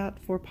Fiat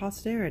for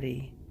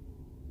posterity.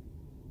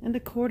 And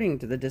according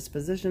to the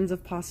dispositions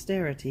of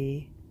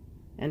posterity,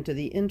 and to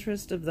the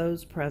interest of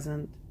those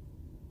present,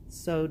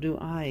 so do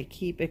I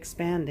keep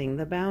expanding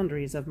the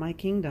boundaries of my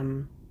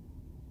kingdom,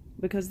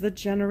 because the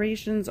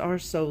generations are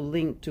so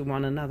linked to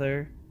one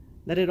another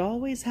that it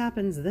always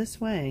happens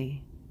this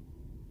way.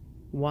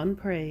 One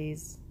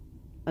prays,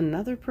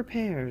 another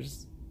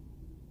prepares,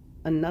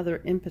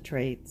 another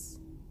impetrates,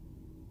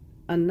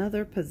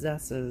 another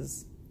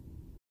possesses.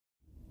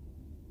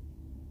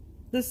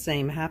 The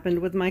same happened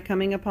with my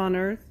coming upon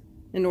earth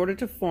in order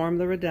to form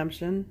the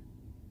redemption.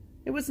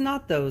 It was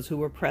not those who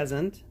were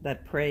present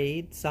that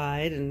prayed,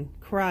 sighed, and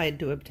cried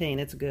to obtain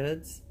its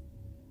goods.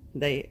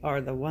 They are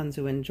the ones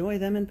who enjoy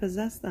them and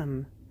possess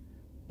them,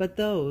 but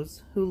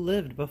those who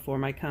lived before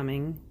my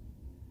coming.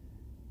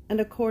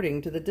 And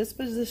according to the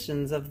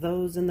dispositions of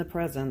those in the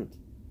present,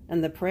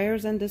 and the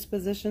prayers and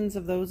dispositions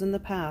of those in the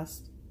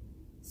past,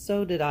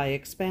 so did I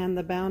expand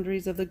the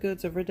boundaries of the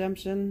goods of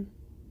redemption.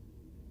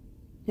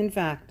 In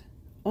fact,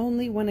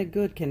 only when a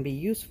good can be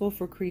useful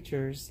for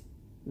creatures,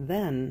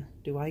 then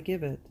do I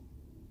give it.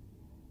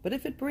 But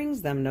if it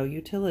brings them no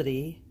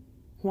utility,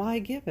 why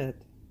give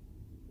it?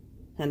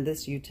 And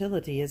this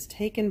utility is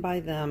taken by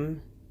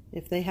them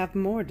if they have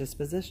more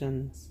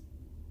dispositions.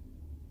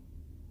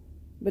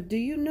 But do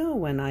you know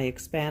when I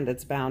expand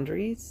its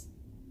boundaries?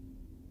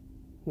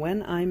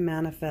 When I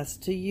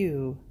manifest to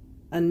you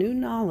a new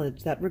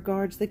knowledge that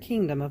regards the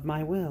kingdom of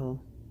my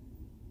will.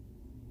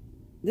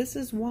 This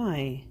is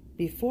why,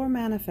 before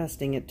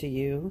manifesting it to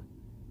you,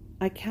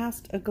 I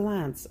cast a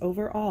glance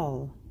over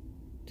all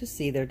to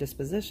see their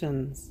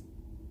dispositions,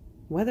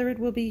 whether it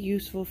will be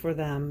useful for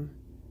them,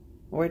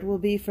 or it will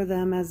be for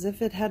them as if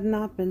it had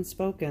not been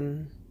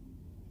spoken.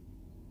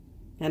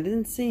 And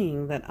in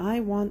seeing that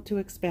I want to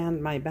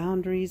expand my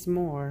boundaries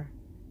more,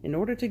 in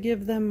order to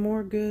give them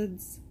more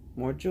goods,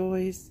 more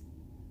joys,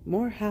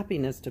 more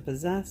happiness to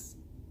possess,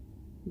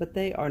 but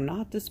they are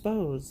not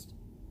disposed,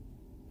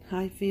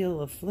 I feel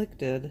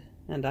afflicted,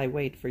 and I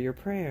wait for your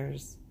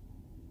prayers,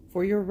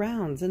 for your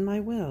rounds in my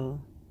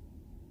will,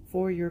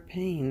 for your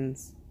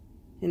pains,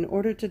 in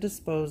order to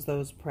dispose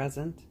those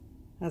present,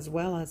 as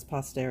well as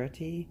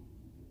posterity.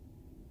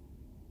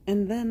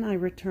 And then I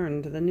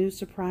return to the new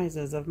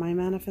surprises of my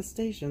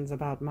manifestations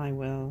about my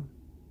will.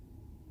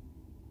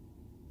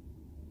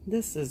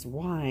 This is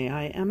why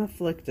I am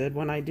afflicted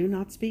when I do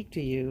not speak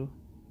to you.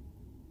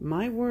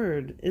 My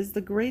word is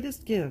the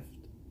greatest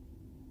gift.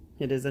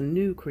 It is a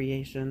new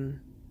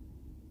creation,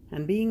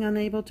 and being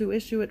unable to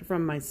issue it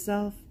from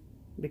myself,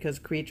 because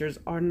creatures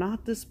are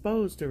not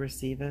disposed to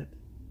receive it,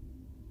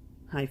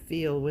 I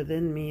feel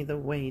within me the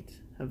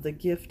weight of the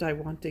gift I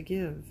want to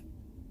give,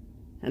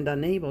 and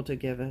unable to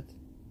give it,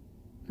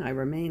 I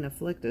remain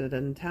afflicted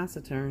and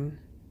taciturn.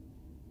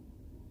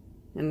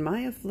 And my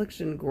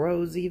affliction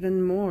grows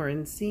even more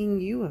in seeing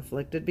you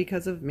afflicted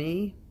because of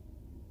me.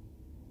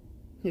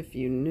 If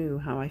you knew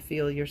how I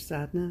feel your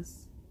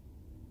sadness,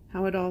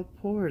 how it all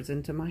pours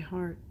into my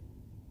heart.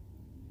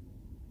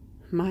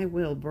 My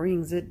will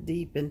brings it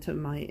deep into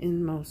my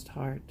inmost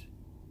heart,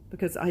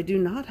 because I do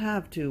not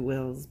have two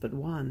wills but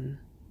one,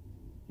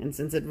 and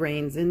since it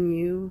reigns in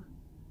you,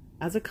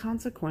 as a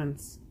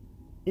consequence,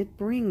 it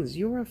brings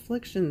your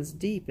afflictions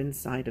deep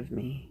inside of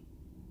me.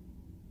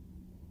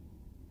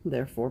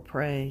 Therefore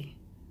pray,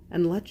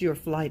 and let your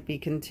flight be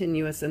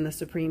continuous in the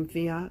supreme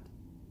Fiat,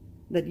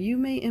 that you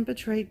may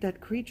impetrate that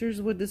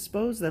creatures would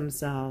dispose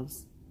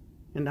themselves,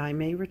 and I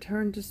may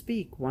return to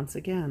speak once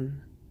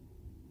again.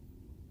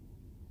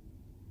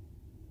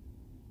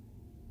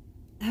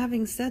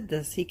 Having said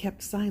this, he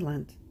kept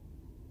silent,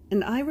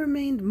 and I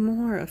remained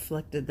more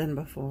afflicted than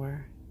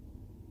before.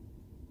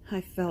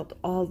 I felt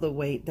all the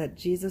weight that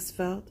Jesus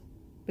felt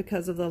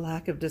because of the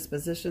lack of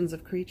dispositions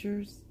of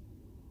creatures.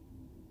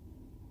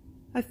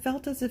 I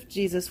felt as if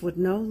Jesus would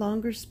no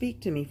longer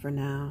speak to me for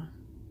now.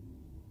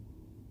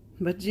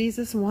 But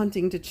Jesus,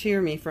 wanting to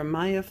cheer me from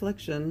my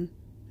affliction,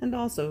 and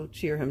also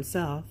cheer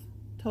himself,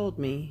 told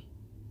me,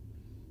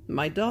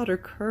 "My daughter,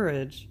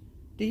 courage!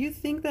 Do you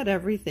think that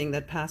everything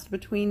that passed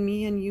between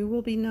me and you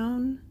will be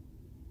known?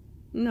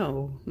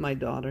 No, my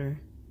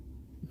daughter.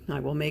 I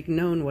will make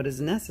known what is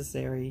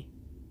necessary,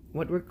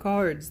 what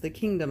regards the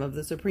kingdom of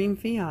the supreme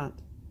Fiat.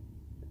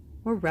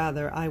 Or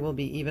rather, I will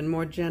be even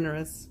more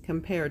generous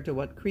compared to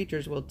what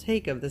creatures will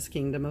take of this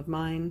kingdom of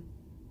mine,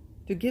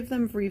 to give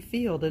them free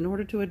field in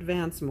order to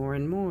advance more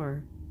and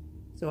more,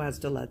 so as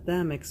to let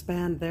them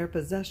expand their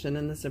possession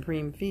in the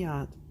supreme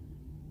Fiat,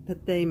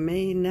 that they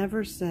may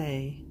never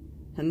say,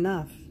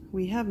 "Enough,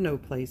 we have no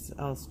place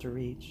else to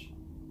reach."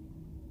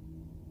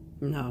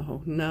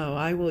 No, no,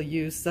 I will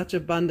use such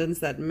abundance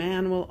that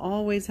man will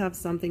always have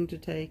something to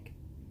take,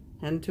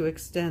 and to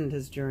extend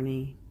his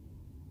journey.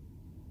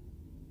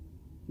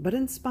 But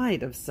in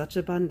spite of such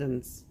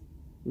abundance,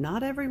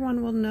 not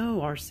everyone will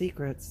know our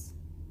secrets,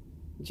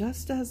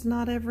 just as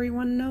not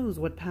everyone knows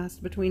what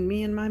passed between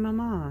me and my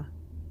mamma,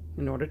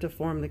 in order to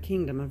form the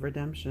kingdom of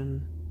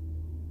redemption.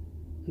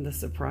 The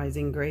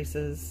surprising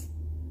graces,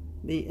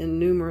 the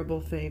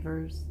innumerable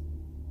favors,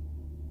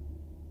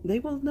 they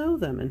will know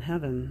them in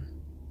heaven,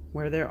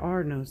 where there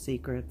are no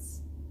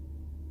secrets,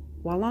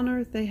 while on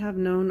earth they have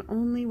known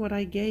only what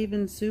I gave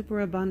in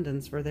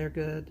superabundance for their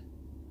good.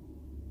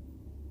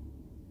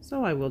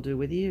 So I will do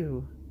with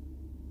you.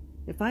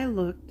 If I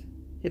looked,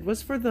 it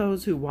was for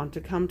those who want to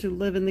come to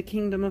live in the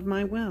kingdom of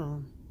my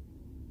will.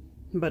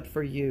 But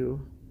for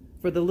you,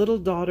 for the little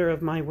daughter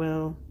of my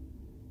will,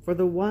 for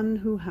the one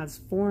who has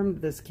formed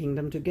this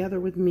kingdom together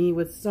with me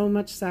with so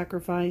much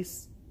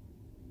sacrifice,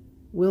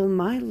 will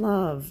my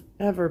love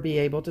ever be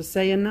able to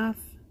say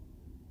enough,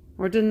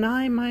 or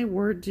deny my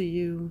word to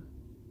you,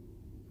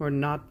 or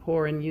not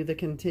pour in you the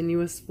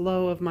continuous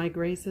flow of my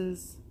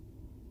graces?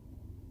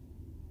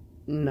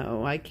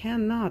 No, I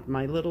cannot,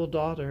 my little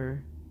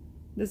daughter.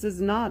 This is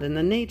not in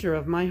the nature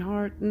of my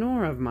heart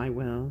nor of my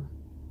will,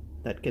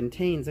 that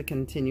contains a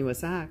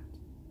continuous act,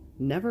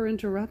 never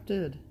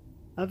interrupted,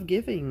 of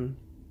giving,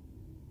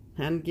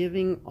 and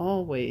giving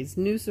always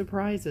new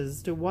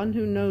surprises to one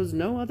who knows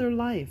no other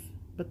life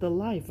but the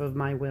life of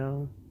my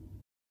will.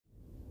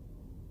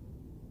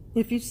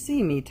 If you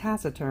see me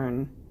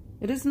taciturn,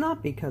 it is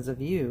not because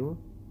of you,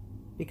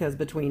 because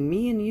between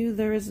me and you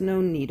there is no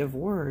need of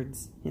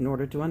words in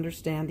order to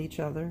understand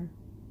each other.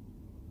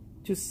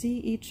 To see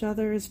each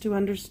other is to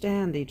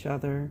understand each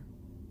other.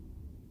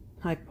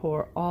 I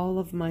pour all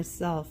of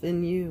myself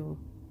in you,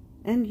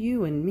 and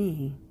you in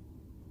me,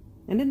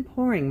 and in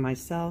pouring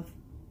myself,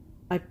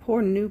 I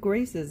pour new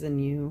graces in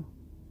you,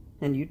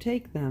 and you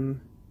take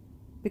them,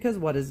 because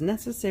what is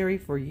necessary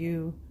for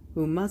you,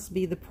 who must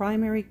be the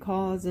primary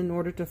cause in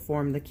order to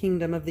form the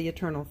kingdom of the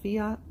eternal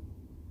Fiat,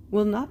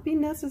 will not be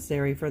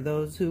necessary for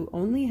those who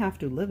only have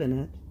to live in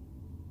it.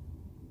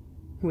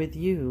 With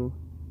you,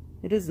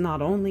 it is not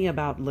only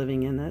about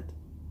living in it,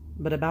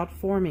 but about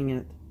forming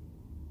it.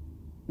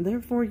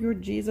 Therefore your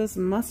Jesus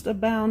must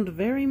abound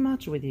very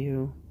much with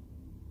you,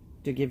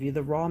 to give you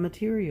the raw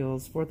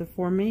materials for the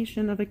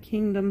formation of a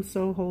kingdom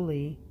so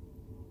holy.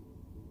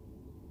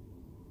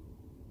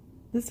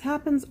 This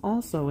happens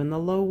also in the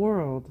low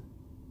world.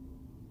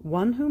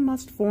 One who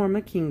must form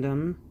a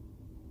kingdom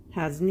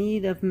has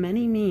need of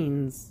many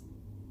means,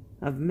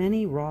 of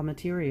many raw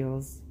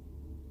materials,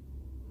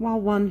 while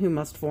one who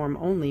must form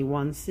only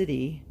one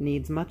city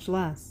needs much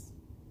less,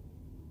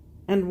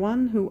 and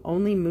one who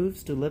only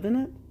moves to live in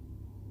it,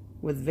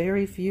 with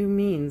very few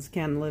means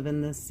can live in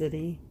this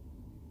city.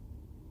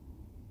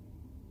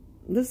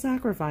 The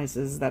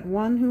sacrifices that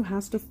one who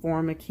has to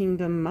form a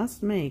kingdom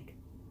must make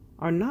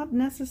are not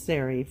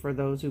necessary for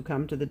those who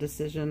come to the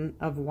decision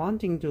of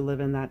wanting to live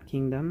in that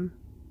kingdom.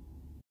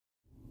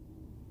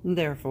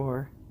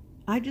 Therefore,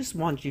 I just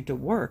want you to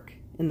work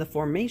in the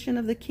formation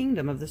of the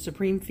kingdom of the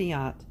supreme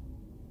Fiat,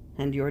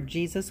 and your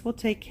Jesus will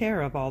take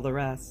care of all the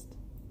rest.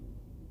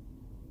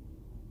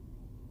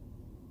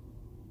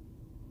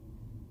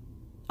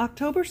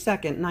 October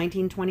 2nd,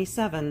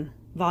 1927,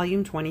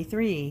 Volume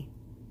 23.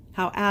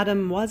 How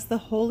Adam was the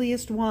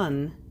holiest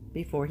one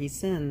before he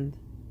sinned.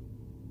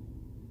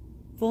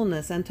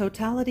 Fullness and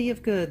totality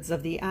of goods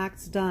of the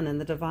acts done in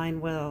the divine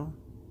will.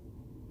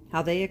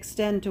 How they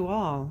extend to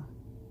all.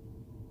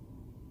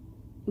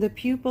 The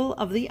pupil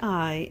of the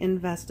eye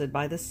invested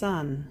by the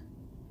sun.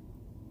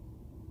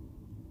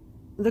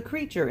 The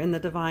creature in the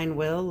divine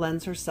will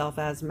lends herself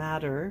as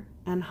matter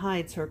and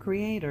hides her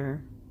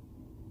creator.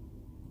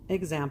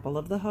 Example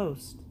of the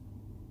host.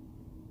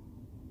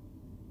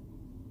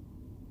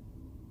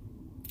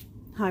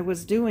 I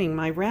was doing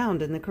my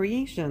round in the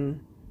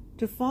creation,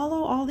 to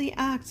follow all the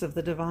acts of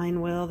the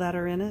divine will that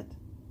are in it,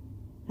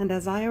 and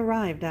as I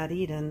arrived at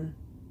Eden,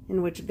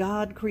 in which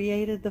God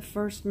created the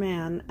first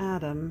man,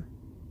 Adam,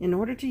 in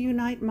order to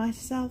unite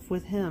myself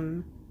with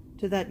him,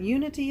 to that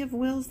unity of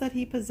wills that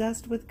he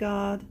possessed with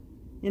God,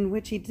 in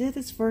which he did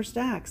his first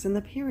acts in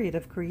the period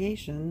of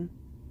creation,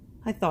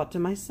 I thought to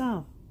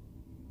myself,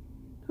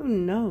 who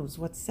knows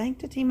what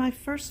sanctity my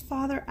first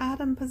father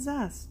Adam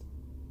possessed?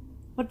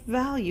 What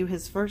value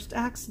his first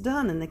acts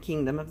done in the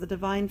kingdom of the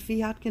divine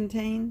Fiat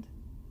contained?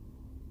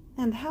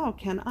 And how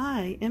can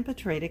I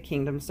impetrate a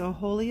kingdom so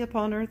holy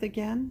upon earth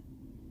again,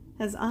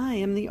 as I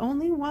am the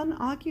only one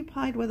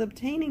occupied with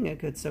obtaining a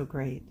good so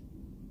great.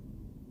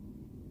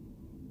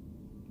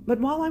 But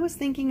while I was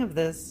thinking of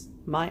this,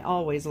 my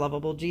always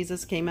lovable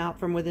Jesus came out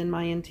from within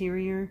my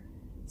interior,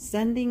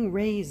 sending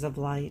rays of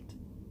light,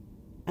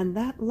 and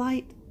that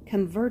light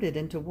converted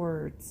into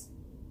words,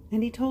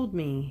 and he told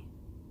me,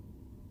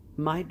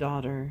 "My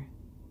daughter,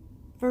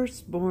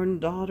 firstborn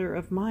daughter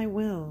of my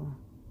will,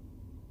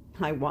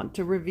 I want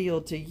to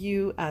reveal to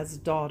you as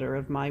daughter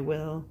of my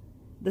will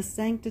the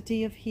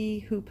sanctity of he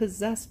who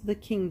possessed the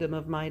kingdom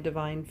of my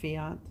divine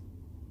fiat.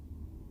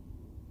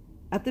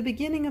 At the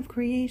beginning of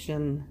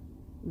creation,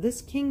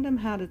 this kingdom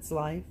had its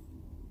life,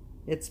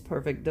 its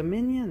perfect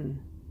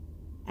dominion,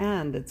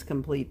 and its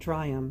complete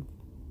triumph.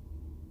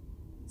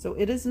 So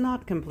it is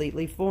not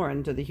completely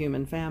foreign to the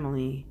human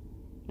family,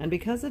 and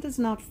because it is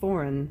not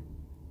foreign,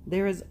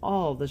 there is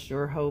all the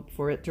sure hope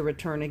for it to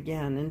return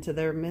again into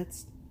their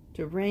midst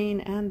to reign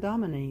and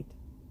dominate.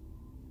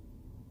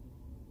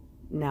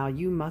 Now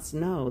you must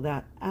know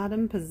that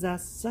Adam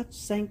possessed such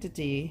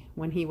sanctity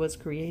when he was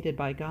created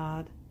by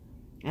God,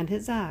 and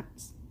his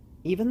acts,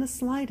 even the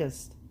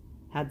slightest,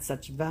 had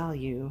such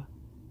value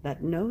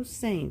that no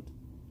saint,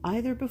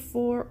 either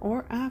before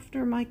or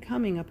after my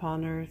coming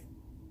upon earth,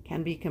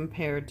 can be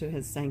compared to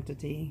his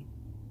sanctity.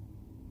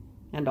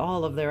 And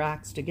all of their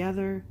acts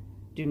together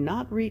do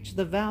not reach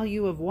the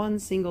value of one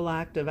single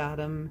act of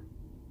Adam,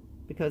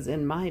 because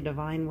in my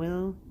divine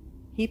will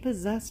he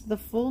possessed the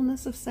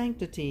fullness of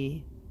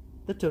sanctity,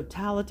 the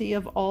totality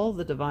of all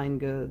the divine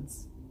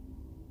goods.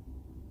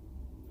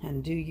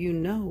 And do you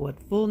know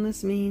what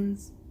fullness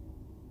means?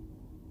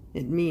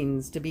 It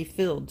means to be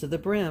filled to the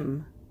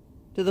brim,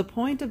 to the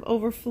point of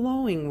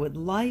overflowing with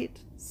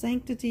light,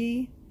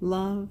 sanctity,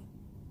 love,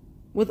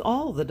 with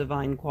all the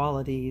divine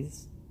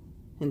qualities,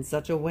 in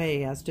such a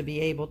way as to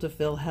be able to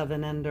fill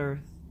heaven and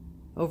earth,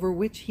 over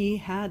which he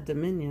had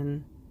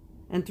dominion,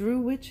 and through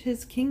which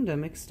his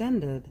kingdom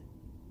extended.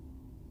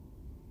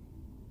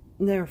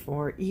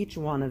 Therefore, each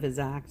one of his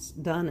acts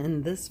done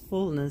in this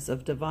fullness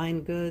of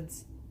divine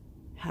goods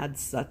had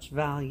such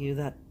value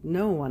that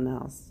no one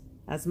else,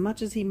 as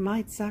much as he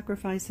might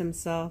sacrifice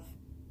himself,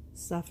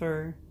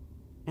 suffer,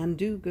 and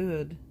do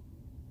good,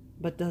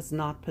 but does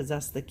not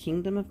possess the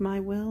kingdom of my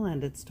will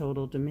and its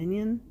total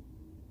dominion,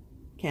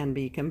 can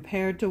be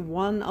compared to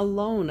one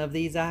alone of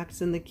these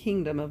acts in the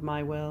kingdom of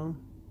my will.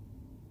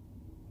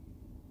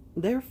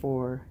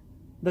 Therefore,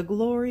 the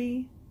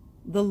glory,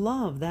 the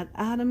love that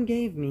Adam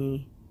gave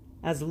me,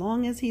 as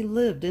long as he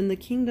lived in the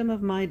kingdom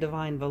of my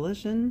divine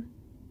volition,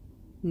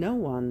 no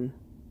one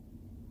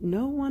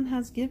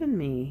has given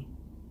me,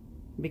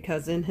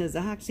 because in his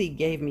acts he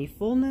gave me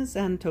fullness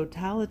and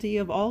totality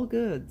of all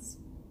goods,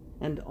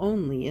 and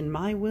only in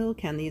my will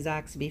can these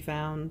acts be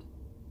found.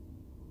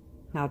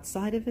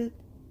 Outside of it,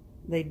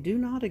 they do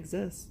not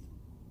exist.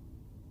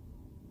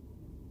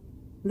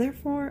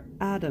 Therefore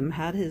Adam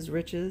had his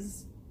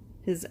riches,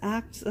 his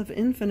acts of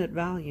infinite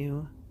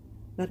value,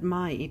 that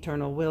my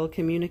eternal will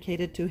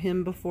communicated to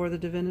him before the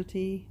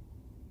divinity,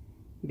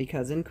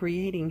 because in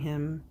creating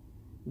him,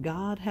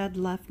 God had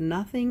left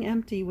nothing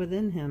empty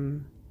within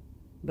him,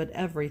 but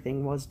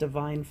everything was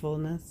divine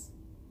fullness,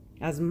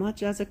 as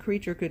much as a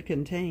creature could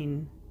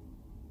contain.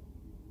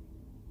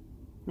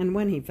 And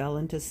when he fell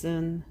into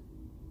sin,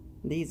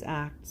 these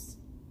acts,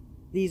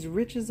 these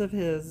riches of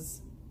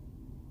his,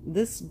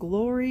 this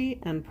glory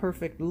and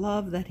perfect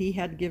love that he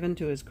had given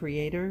to his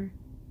Creator,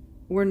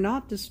 were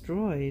not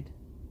destroyed.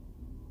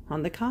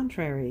 On the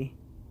contrary,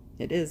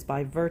 it is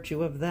by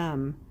virtue of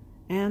them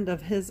and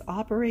of his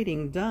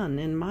operating done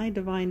in my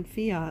divine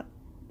fiat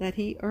that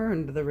he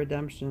earned the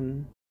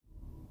redemption.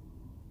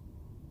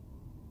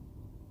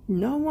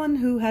 No one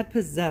who had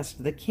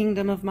possessed the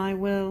kingdom of my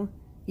will,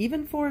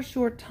 even for a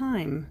short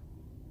time,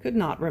 could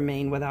not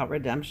remain without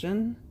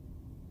redemption.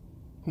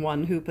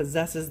 One who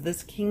possesses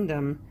this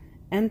kingdom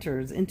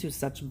enters into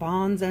such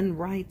bonds and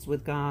rights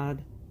with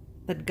God,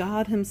 that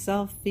God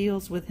himself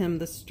feels with him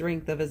the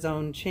strength of his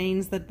own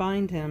chains that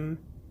bind him,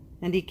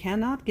 and he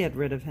cannot get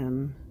rid of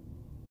him.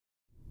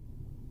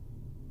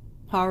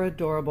 Our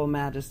adorable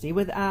Majesty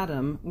with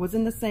Adam was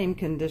in the same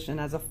condition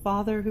as a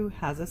father who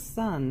has a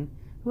son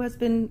who has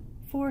been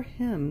for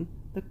him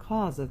the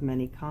cause of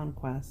many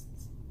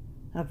conquests,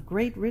 of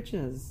great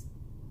riches,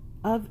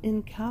 of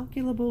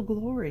incalculable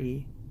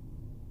glory.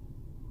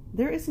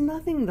 There is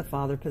nothing the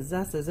Father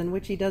possesses in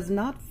which he does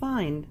not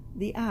find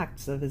the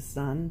acts of his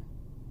Son.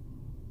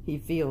 He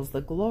feels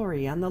the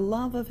glory and the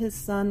love of his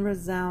Son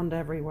resound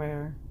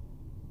everywhere.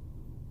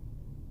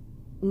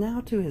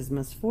 Now to his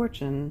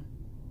misfortune,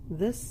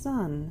 this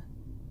Son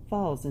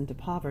falls into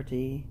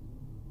poverty.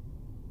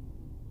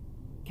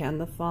 Can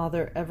the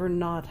Father ever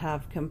not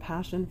have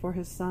compassion for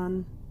his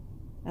Son,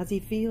 as he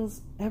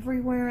feels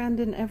everywhere and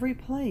in every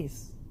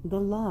place the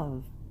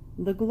love,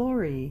 the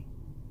glory,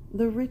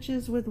 the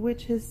riches with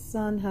which his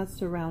Son has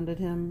surrounded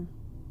him?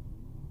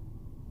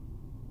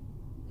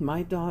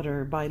 My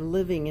daughter, by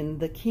living in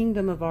the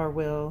kingdom of our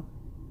will,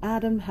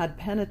 Adam had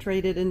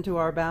penetrated into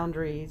our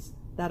boundaries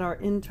that are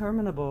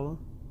interminable,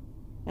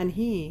 and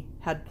he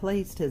had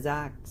placed his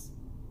acts,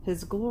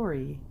 his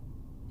glory,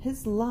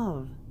 his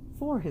love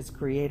for his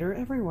Creator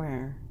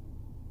everywhere.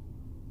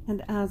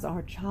 And as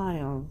our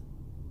child,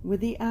 with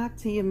the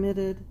acts he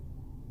emitted,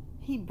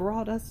 he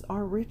brought us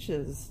our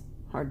riches,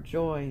 our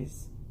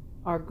joys,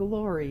 our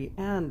glory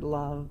and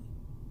love.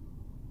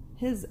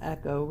 His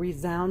echo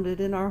resounded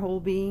in our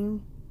whole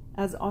being,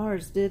 as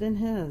ours did in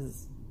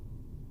his.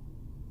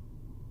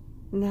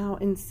 Now,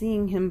 in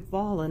seeing him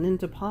fallen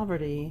into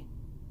poverty,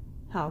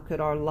 how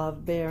could our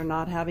love bear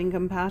not having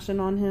compassion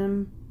on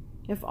him,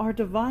 if our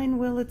divine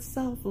will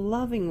itself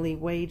lovingly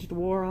waged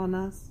war on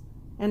us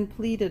and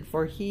pleaded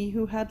for he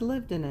who had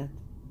lived in it?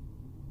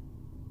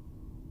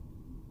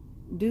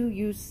 Do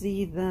you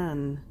see,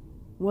 then,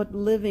 what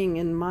living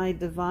in my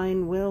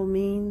divine will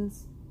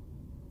means?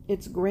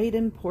 Its great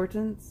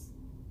importance?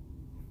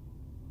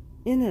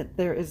 In it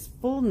there is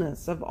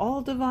fullness of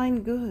all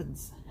divine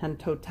goods and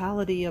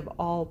totality of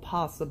all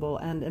possible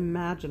and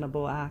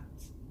imaginable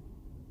acts.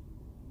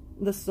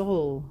 The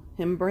soul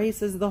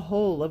embraces the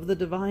whole of the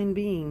divine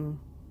being.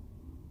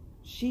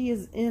 She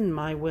is in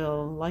my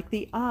will like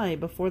the eye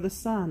before the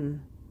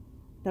sun,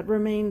 that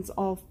remains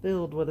all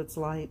filled with its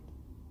light.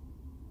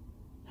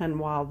 And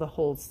while the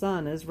whole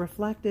sun is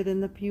reflected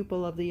in the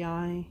pupil of the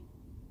eye,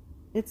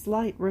 its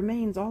light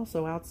remains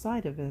also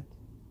outside of it,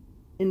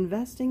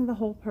 investing the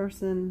whole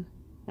person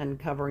and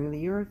covering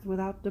the earth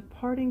without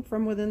departing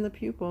from within the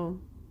pupil.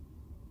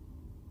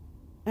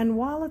 And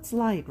while its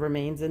light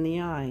remains in the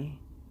eye,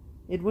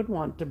 it would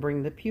want to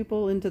bring the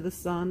pupil into the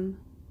sun,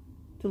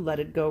 to let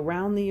it go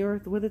round the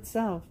earth with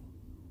itself,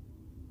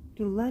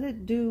 to let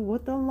it do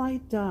what the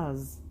light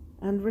does,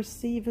 and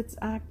receive its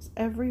acts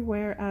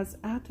everywhere as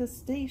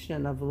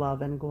attestation of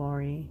love and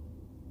glory.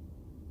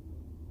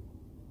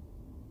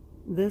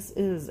 This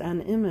is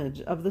an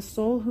image of the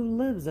soul who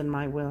lives in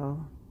my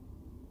will.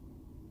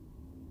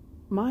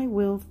 My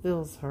will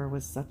fills her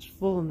with such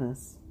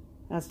fullness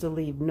as to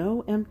leave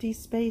no empty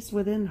space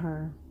within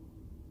her.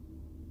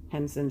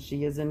 And since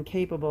she is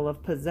incapable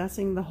of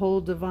possessing the whole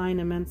divine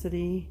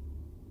immensity,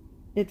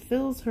 it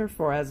fills her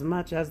for as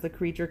much as the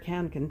creature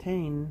can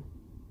contain,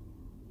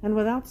 and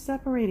without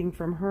separating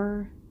from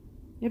her,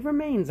 it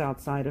remains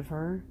outside of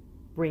her,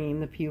 bringing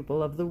the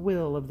pupil of the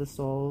will of the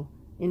soul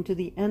into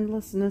the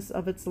endlessness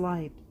of its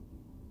light,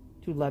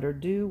 to let her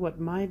do what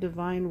my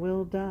divine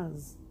will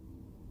does,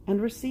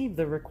 and receive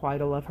the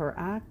requital of her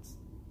acts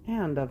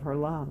and of her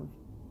love.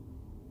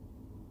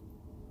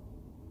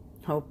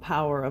 O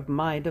power of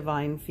my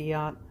divine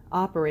fiat,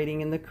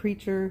 operating in the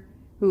creature,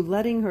 who,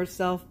 letting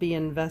herself be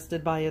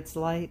invested by its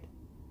light,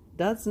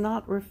 does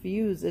not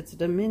refuse its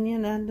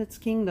dominion and its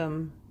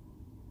kingdom.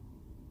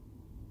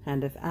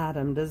 And if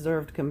Adam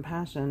deserved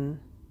compassion,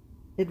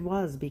 it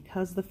was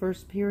because the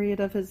first period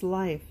of his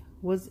life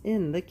was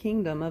in the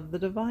kingdom of the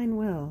divine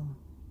will.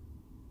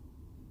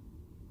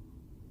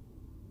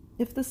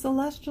 If the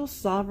celestial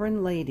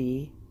sovereign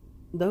lady,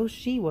 though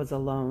she was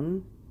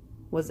alone,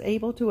 was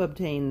able to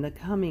obtain the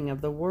coming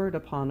of the Word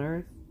upon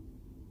earth,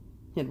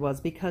 it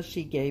was because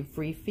she gave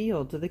free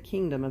field to the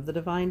kingdom of the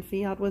divine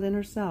fiat within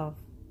herself.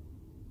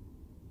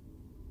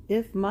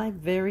 If my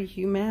very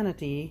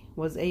humanity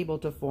was able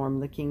to form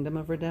the kingdom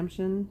of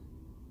redemption,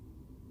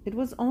 it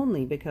was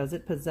only because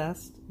it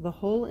possessed the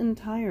whole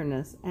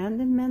entireness and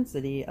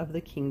immensity of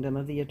the kingdom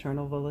of the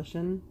eternal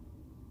volition,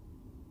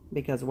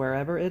 because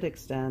wherever it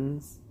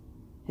extends,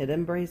 it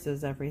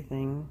embraces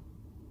everything,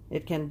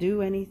 it can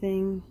do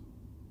anything,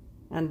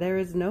 and there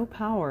is no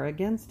power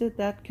against it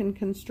that can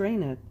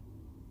constrain it.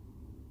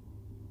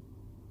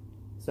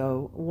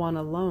 So one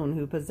alone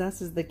who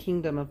possesses the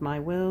kingdom of my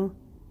will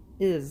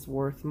is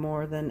worth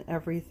more than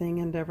everything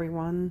and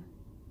everyone,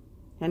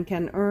 and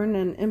can earn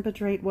and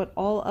impetrate what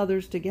all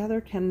others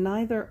together can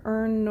neither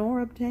earn nor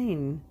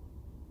obtain,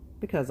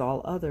 because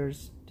all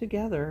others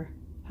together,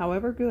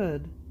 however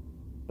good,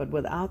 but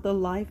without the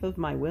life of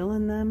my will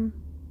in them,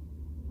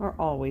 are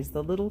always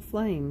the little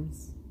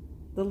flames,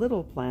 the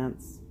little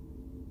plants,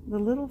 the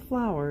little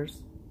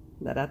flowers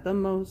that at the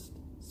most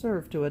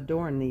serve to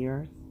adorn the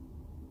earth.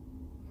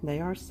 They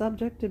are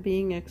subject to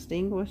being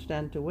extinguished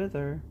and to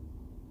wither,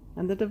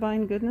 and the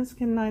divine goodness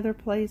can neither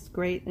place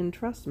great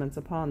entrustments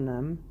upon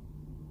them,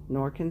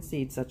 nor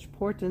concede such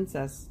portents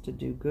as to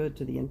do good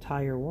to the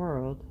entire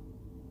world.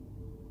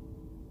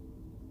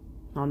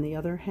 On the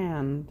other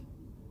hand,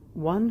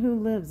 one who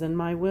lives in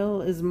my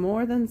will is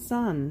more than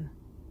sun,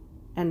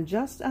 and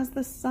just as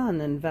the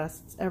sun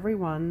invests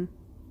everyone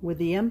with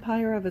the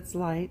empire of its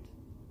light,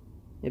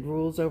 it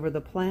rules over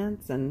the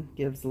plants and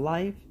gives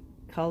life,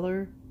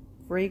 color,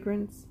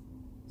 fragrance,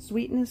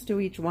 sweetness to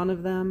each one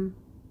of them.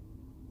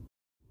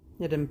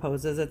 It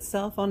imposes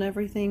itself on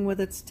everything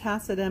with its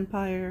tacit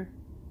empire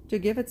to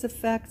give its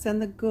effects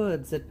and the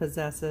goods it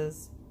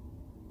possesses,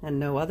 and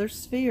no other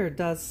sphere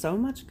does so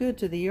much good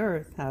to the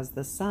earth as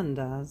the sun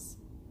does.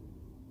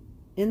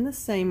 In the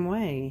same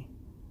way,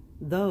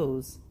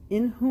 those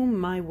in whom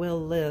my will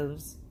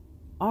lives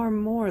are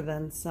more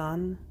than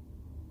sun,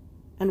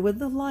 and with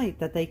the light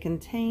that they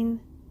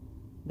contain,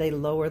 they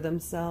lower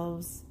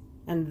themselves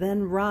and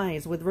then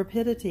rise with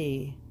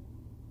rapidity.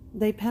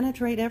 They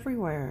penetrate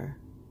everywhere,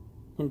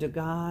 into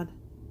God,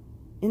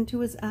 into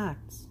his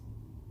acts.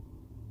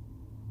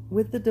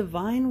 With the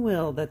divine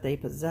will that they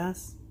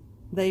possess,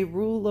 they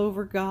rule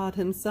over God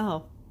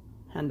himself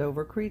and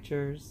over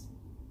creatures.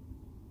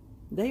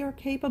 They are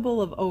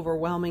capable of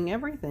overwhelming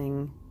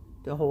everything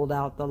to hold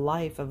out the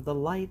life of the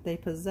light they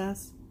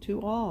possess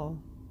to all.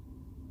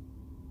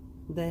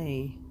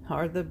 They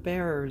are the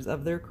bearers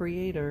of their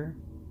Creator,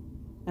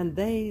 and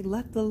they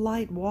let the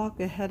light walk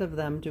ahead of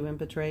them to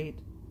impetrate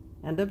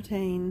and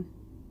obtain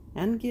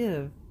and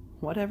give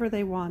whatever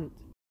they want.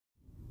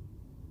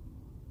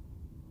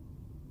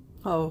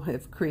 Oh,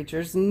 if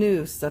creatures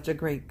knew such a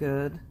great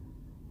good,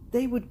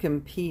 they would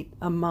compete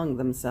among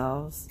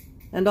themselves,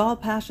 and all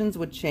passions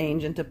would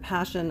change into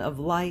passion of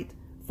light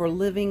for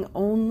living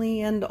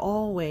only and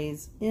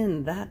always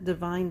in that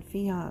divine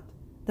fiat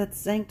that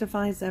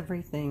sanctifies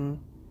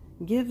everything,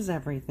 gives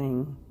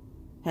everything,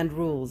 and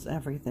rules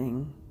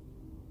everything.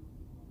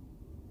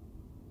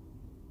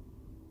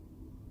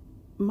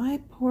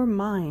 My poor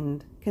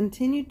mind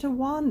continued to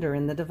wander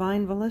in the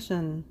divine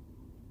volition,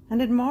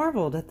 and it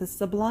marveled at the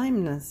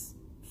sublimeness,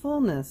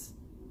 fullness,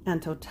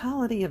 and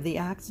totality of the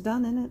acts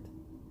done in it.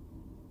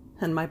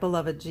 And my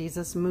beloved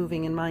Jesus,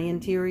 moving in my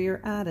interior,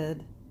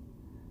 added,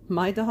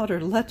 "My daughter,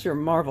 let your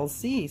marvel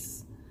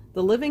cease.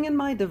 The living in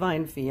my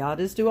divine fiat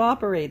is to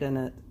operate in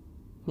it.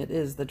 It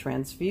is the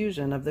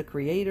transfusion of the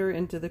Creator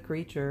into the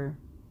creature,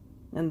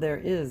 and there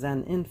is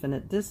an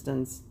infinite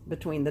distance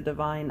between the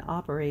divine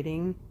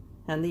operating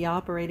and the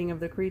operating of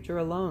the creature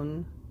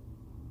alone.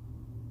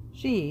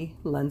 She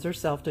lends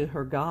herself to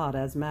her God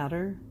as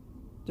matter,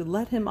 to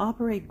let him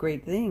operate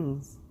great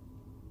things,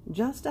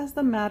 just as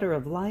the matter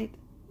of light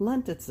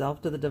lent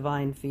itself to the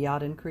divine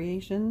fiat in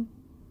creation,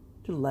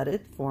 to let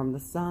it form the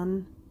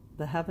sun,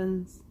 the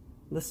heavens,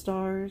 the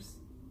stars,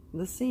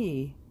 the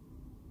sea,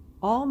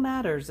 all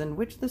matters in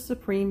which the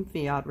supreme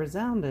fiat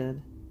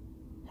resounded,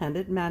 and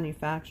it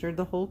manufactured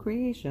the whole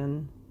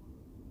creation.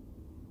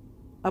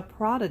 A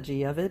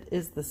prodigy of it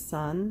is the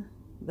sun,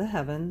 the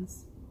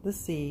heavens, the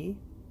sea,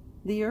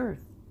 the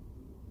earth,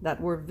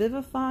 that were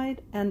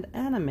vivified and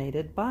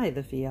animated by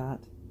the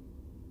fiat,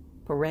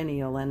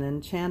 perennial and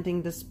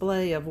enchanting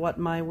display of what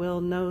my will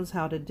knows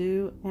how to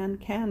do and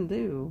can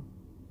do.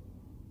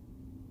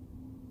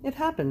 It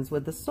happens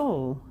with the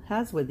soul,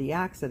 as with the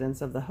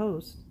accidents of the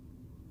host,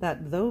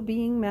 that though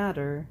being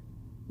matter,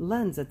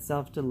 lends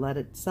itself to let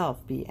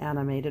itself be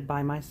animated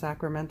by my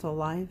sacramental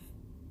life,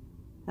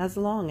 as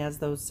long as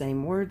those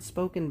same words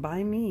spoken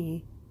by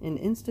me in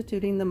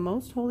instituting the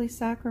most holy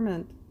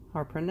sacrament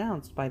are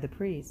pronounced by the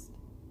priest.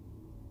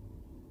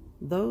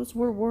 Those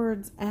were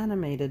words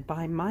animated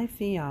by my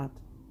fiat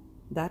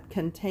that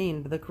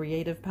contained the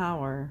creative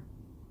power,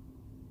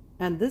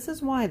 and this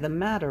is why the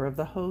matter of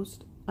the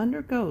host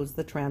undergoes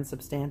the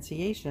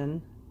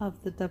transubstantiation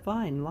of the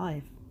divine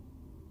life.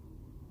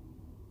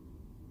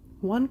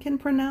 One can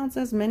pronounce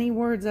as many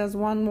words as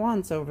one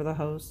wants over the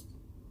host,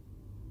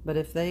 but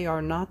if they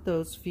are not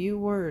those few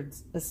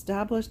words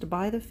established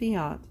by the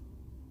fiat,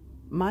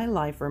 my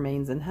life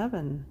remains in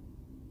heaven,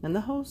 and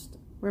the host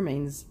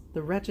remains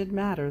the wretched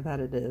matter that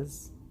it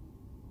is.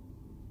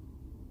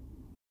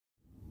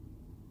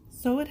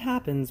 So it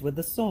happens with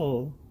the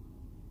soul.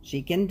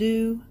 She can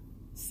do,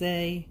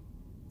 say,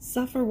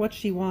 suffer what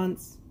she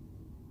wants,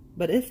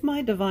 but if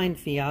my divine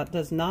fiat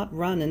does not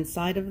run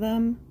inside of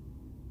them,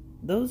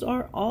 those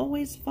are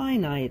always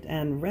finite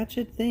and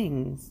wretched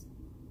things.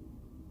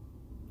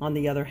 On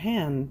the other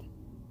hand,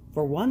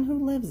 for one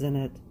who lives in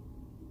it,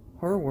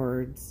 her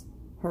words,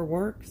 her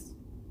works,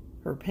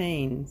 her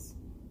pains,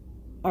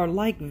 are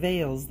like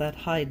veils that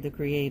hide the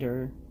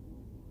Creator,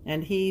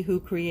 and he who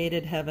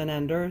created heaven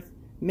and earth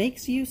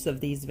makes use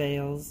of these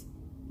veils,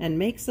 and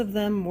makes of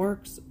them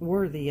works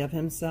worthy of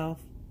himself,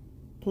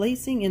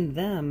 placing in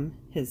them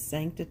his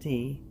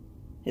sanctity,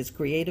 his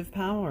creative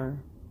power,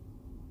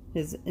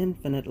 his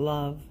infinite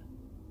love.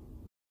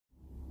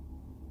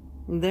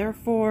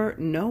 Therefore,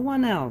 no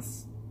one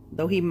else,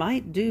 though he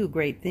might do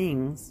great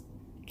things,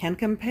 can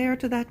compare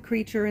to that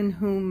creature in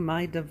whom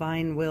my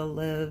divine will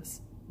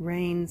lives,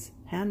 reigns,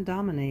 and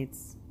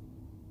dominates.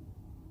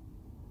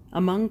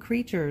 Among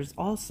creatures,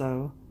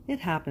 also, it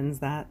happens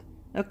that,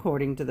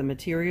 according to the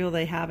material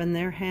they have in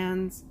their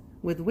hands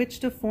with which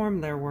to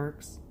form their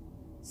works,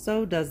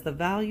 so does the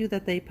value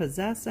that they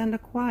possess and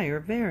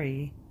acquire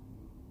vary.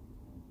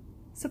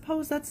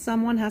 Suppose that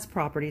someone has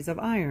properties of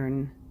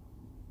iron.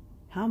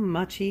 How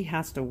much he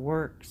has to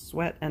work,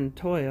 sweat, and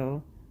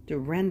toil to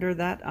render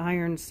that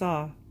iron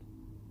soft,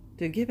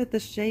 to give it the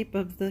shape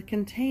of the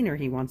container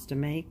he wants to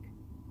make,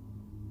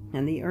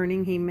 and the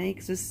earning he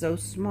makes is so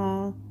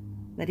small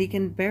that he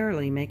can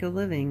barely make a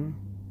living.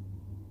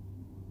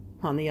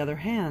 On the other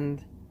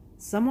hand,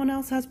 someone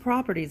else has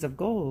properties of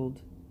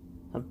gold,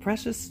 of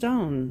precious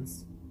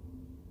stones.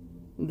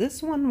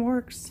 This one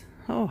works,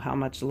 oh, how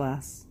much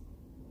less,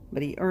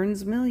 but he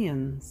earns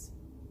millions.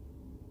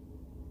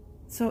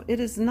 So it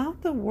is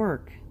not the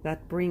work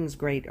that brings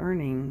great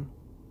earning,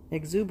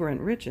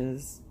 exuberant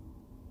riches,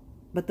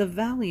 but the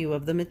value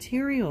of the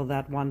material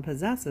that one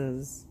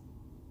possesses.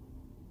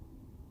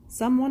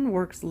 Someone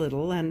works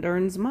little and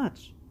earns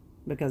much,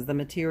 because the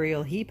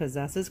material he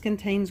possesses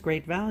contains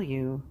great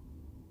value.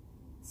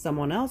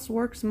 Someone else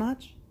works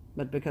much,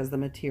 but because the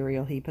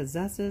material he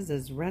possesses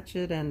is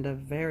wretched and of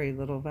very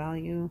little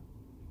value,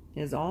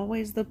 is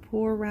always the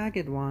poor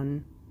ragged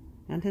one,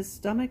 and his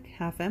stomach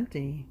half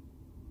empty.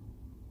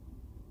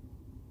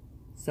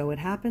 So it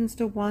happens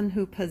to one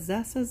who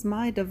possesses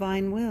my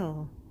divine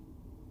will.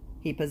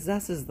 He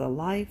possesses the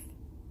life,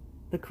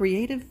 the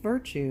creative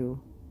virtue,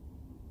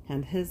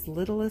 and his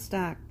littlest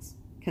acts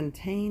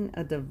contain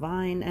a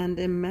divine and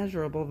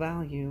immeasurable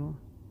value.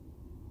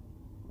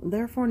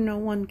 Therefore no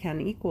one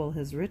can equal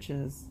his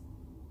riches.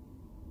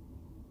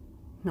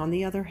 On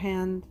the other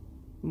hand,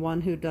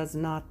 one who does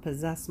not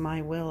possess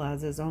my will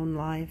as his own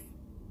life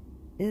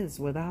is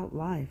without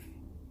life,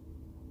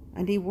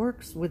 and he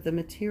works with the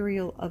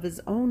material of his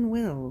own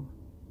will,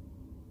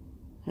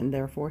 and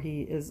therefore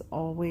he is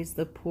always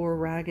the poor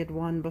ragged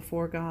one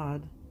before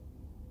God,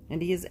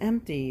 and he is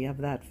empty of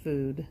that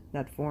food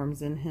that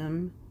forms in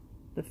him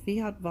the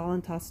fiat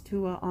voluntas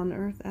tua on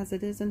earth as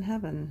it is in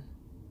heaven.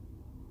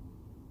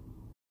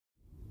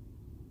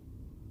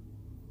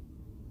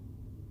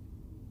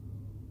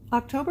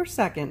 October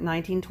 2nd,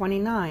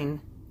 1929,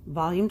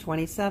 Volume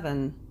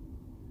 27.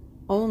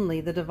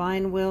 Only the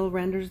divine will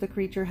renders the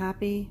creature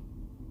happy,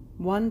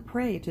 one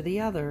prey to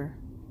the other.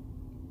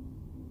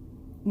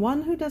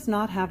 One who does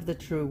not have the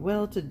true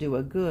will to do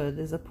a good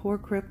is a poor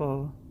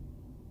cripple,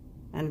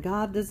 and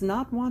God does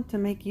not want to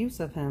make use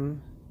of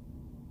him.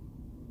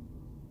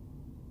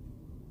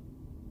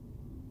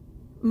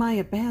 My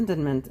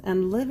abandonment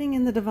and living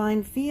in the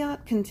divine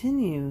fiat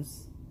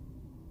continues.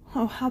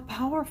 Oh, how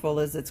powerful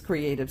is its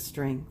creative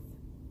strength!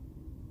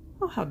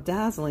 Oh, how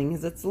dazzling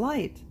is its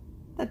light,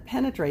 that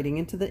penetrating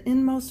into the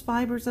inmost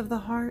fibers of the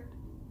heart,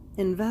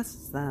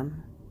 invests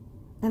them,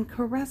 and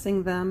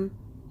caressing them,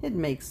 it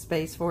makes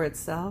space for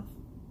itself,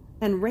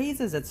 and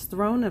raises its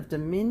throne of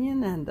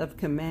dominion and of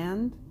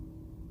command,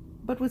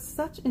 but with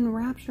such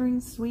enrapturing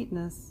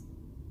sweetness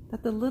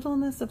that the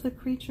littleness of the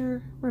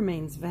creature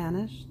remains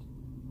vanished,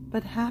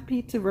 but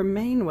happy to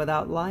remain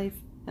without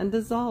life and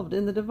dissolved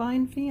in the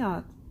divine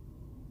fiat.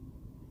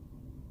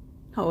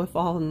 Oh, if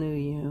all knew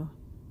you!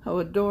 Oh,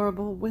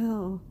 adorable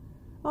will!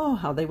 Oh,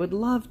 how they would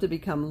love to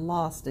become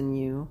lost in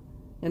you,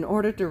 in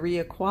order to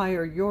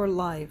reacquire your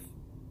life,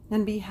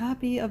 and be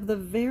happy of the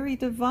very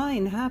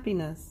divine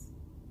happiness.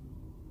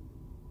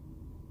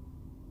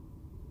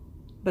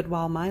 But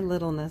while my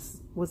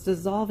littleness was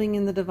dissolving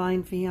in the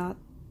divine fiat,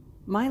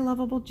 my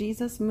lovable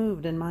Jesus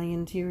moved in my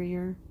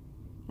interior,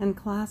 and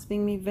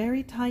clasping me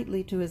very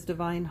tightly to his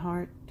divine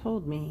heart,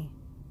 told me,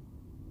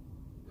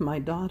 "My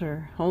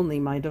daughter, only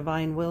my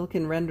divine will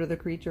can render the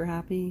creature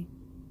happy.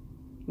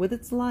 With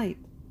its light,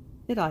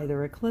 it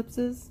either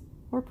eclipses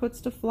or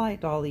puts to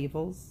flight all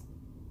evils,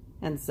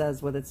 and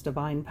says with its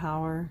divine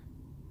power,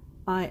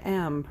 'I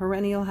am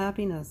perennial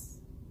happiness.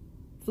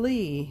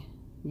 Flee,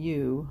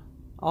 you,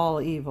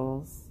 all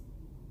evils.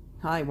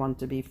 I want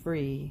to be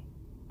free,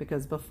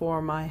 because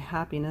before my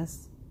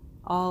happiness,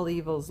 all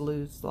evils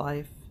lose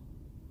life.'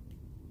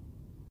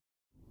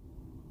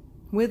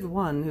 With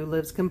one who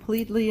lives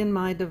completely in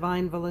my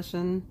divine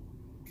volition,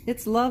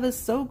 its love is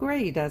so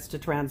great as to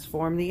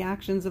transform the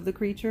actions of the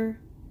creature,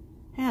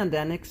 and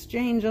an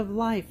exchange of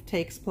life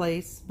takes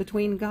place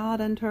between God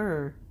and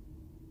her,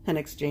 an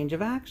exchange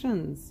of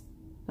actions,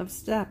 of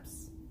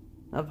steps,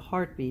 of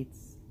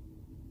heartbeats.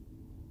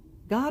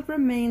 God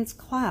remains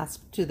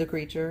clasped to the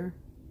creature,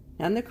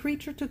 and the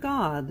creature to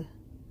God.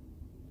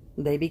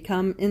 They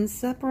become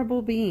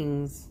inseparable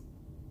beings,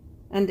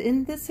 and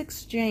in this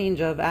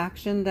exchange of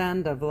action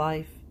and of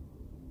life,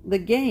 the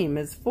game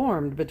is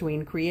formed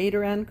between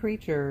creator and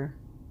creature.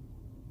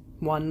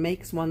 One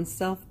makes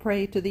oneself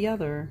prey to the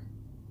other,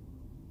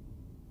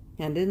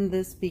 and in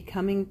this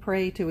becoming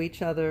prey to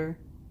each other,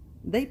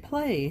 they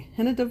play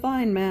in a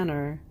divine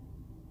manner.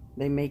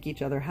 They make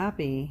each other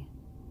happy.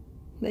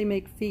 They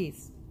make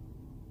feast,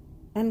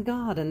 and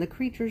God and the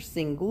creatures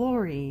sing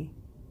glory.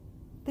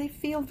 They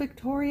feel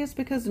victorious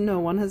because no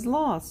one has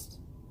lost,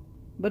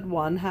 but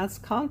one has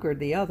conquered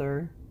the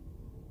other.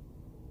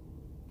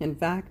 In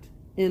fact,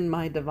 in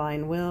my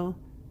divine will,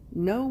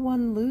 no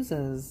one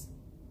loses.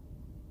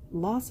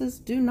 Losses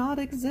do not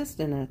exist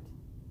in it.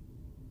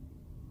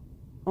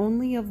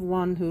 Only of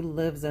one who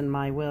lives in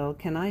my will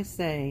can I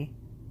say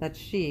that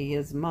she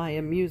is my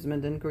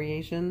amusement in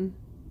creation,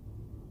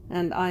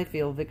 and I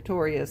feel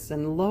victorious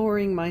in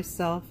lowering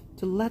myself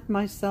to let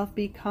myself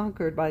be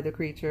conquered by the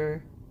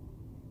creature,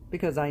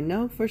 because I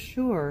know for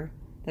sure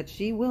that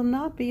she will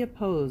not be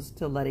opposed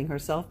to letting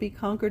herself be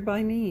conquered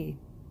by me.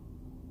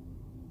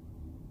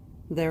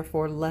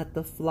 Therefore let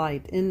the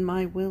flight in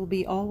my will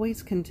be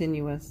always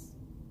continuous.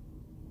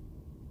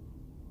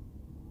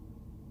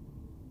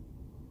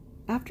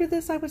 After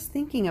this I was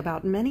thinking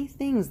about many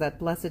things that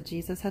blessed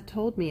Jesus had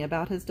told me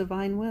about his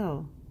divine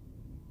will,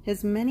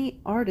 his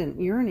many ardent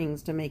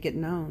yearnings to make it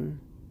known,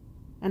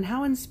 and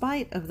how in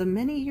spite of the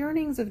many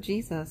yearnings of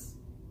Jesus,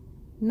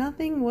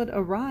 nothing would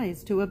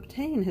arise to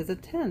obtain his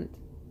intent.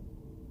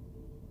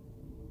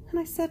 And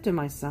I said to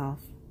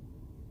myself,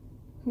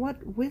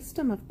 what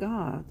wisdom of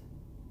God!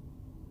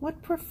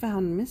 What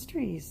profound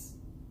mysteries!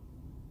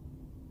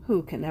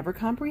 Who can ever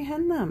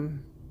comprehend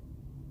them?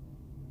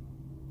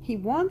 He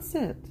wants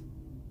it.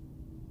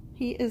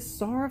 He is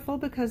sorrowful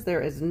because there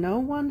is no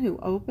one who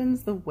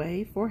opens the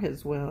way for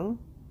his will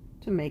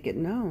to make it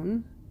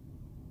known.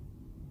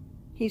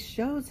 He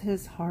shows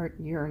his heart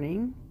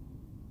yearning,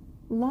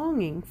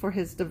 longing for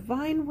his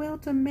divine will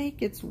to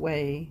make its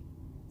way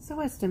so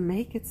as to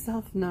make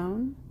itself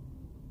known,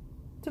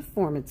 to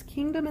form its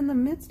kingdom in the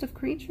midst of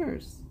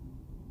creatures.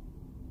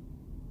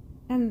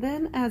 And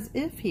then, as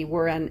if he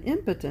were an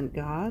impotent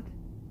God,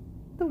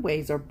 the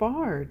ways are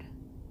barred,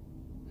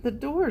 the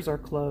doors are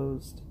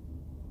closed,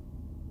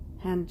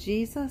 and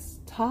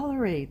Jesus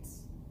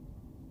tolerates,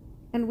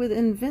 and with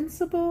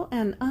invincible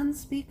and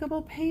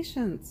unspeakable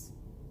patience,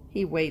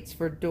 he waits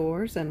for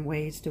doors and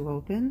ways to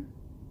open,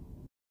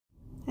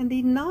 and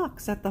he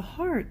knocks at the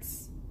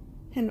hearts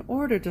in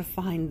order to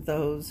find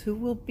those who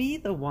will be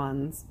the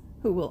ones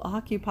who will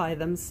occupy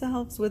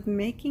themselves with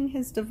making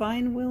his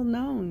divine will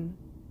known.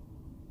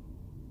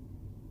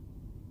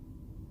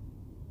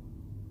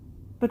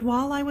 But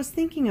while I was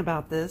thinking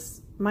about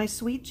this, my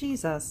sweet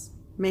Jesus,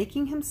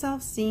 making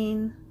himself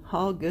seen,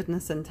 all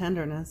goodness and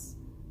tenderness,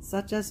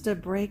 such as to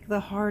break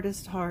the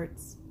hardest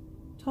hearts,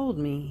 told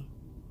me,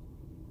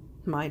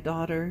 "My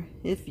daughter,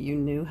 if you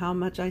knew how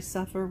much I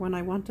suffer when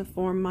I want to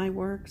form my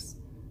works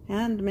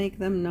and make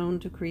them known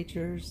to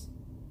creatures,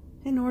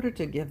 in order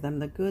to give them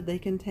the good they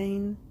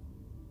contain,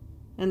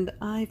 and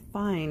I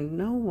find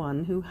no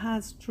one who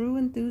has true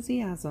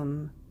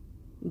enthusiasm,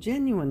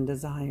 genuine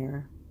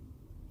desire,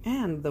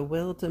 and the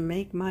will to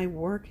make my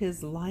work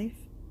his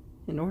life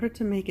in order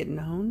to make it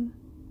known,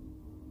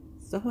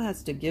 so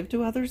as to give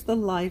to others the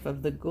life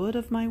of the good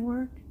of my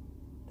work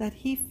that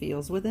he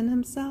feels within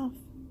himself.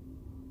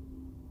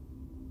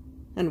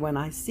 And when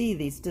I see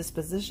these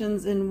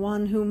dispositions in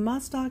one who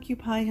must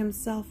occupy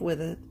himself with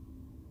it,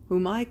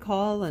 whom I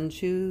call and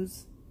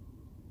choose,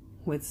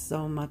 with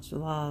so much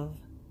love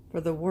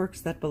for the works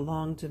that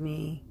belong to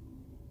me,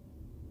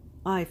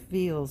 I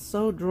feel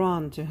so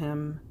drawn to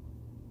him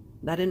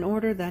that in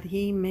order that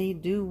he may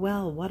do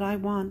well what I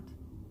want,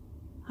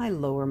 I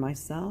lower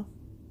myself,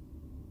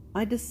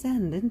 I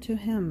descend into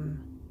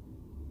him,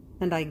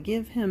 and I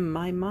give him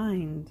my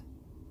mind,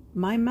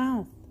 my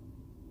mouth,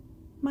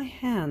 my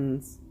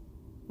hands,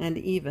 and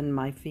even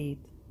my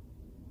feet,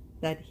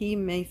 that he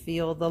may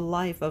feel the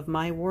life of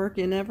my work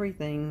in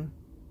everything,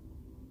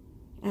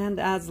 and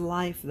as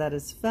life that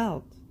is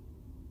felt,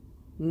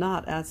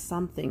 not as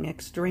something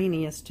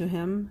extraneous to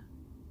him,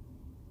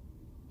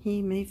 he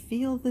may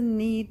feel the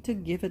need to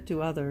give it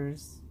to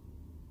others.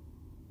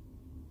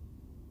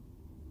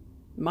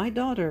 My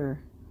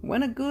daughter,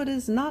 when a good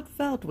is not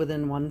felt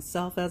within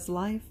oneself as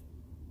life,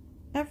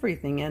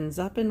 everything ends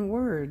up in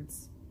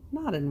words,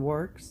 not in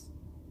works,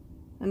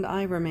 and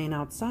I remain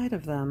outside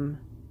of them,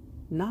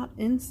 not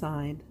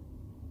inside,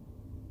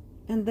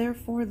 and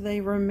therefore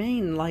they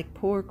remain like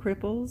poor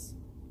cripples,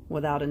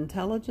 without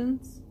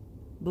intelligence,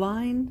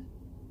 blind,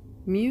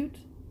 mute,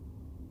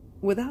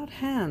 without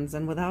hands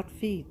and without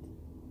feet.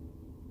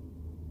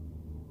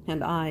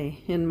 And I,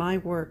 in my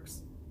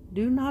works,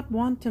 do not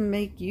want to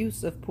make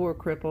use of poor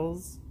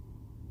cripples.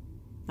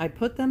 I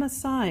put them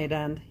aside,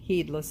 and,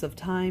 heedless of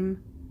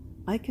time,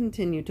 I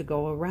continue to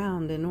go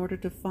around in order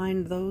to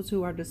find those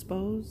who are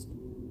disposed,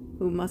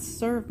 who must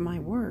serve my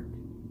work.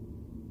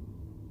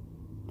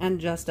 And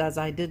just as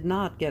I did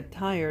not get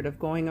tired of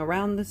going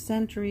around the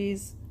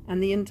centuries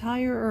and the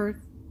entire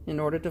earth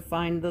in order to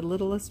find the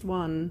littlest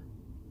one,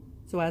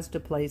 so as to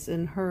place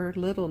in her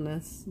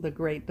littleness the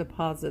great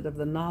deposit of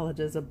the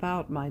knowledges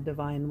about my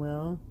divine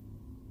will,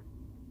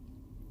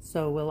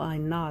 so will I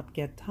not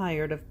get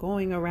tired of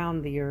going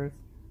around the earth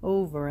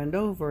over and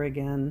over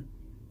again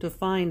to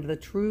find the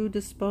true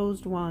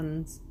disposed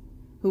ones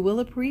who will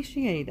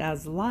appreciate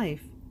as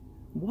life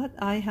what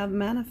I have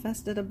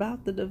manifested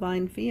about the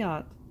divine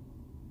Fiat,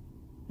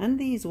 and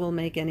these will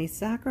make any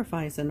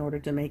sacrifice in order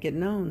to make it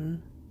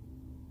known.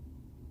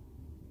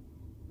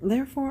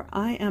 Therefore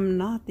I am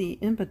not the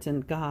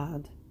impotent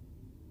God,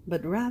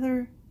 but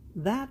rather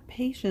that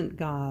patient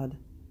God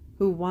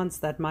who wants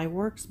that my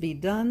works be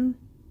done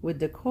with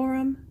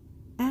decorum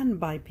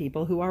and by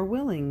people who are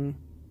willing,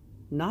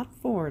 not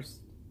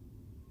forced,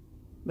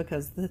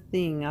 because the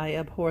thing I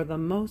abhor the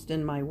most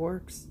in my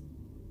works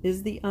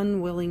is the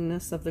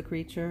unwillingness of the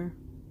creature,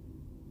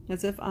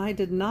 as if I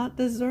did not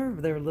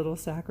deserve their little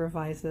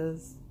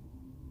sacrifices.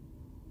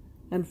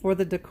 And for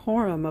the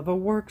decorum of a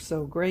work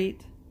so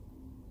great,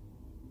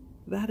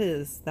 that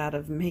is, that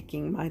of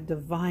making my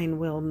divine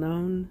will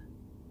known,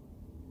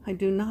 I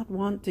do not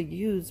want to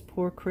use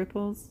poor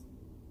cripples.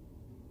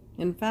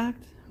 In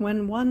fact,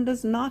 when one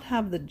does not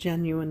have the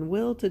genuine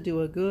will to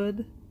do a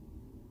good,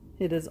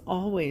 it is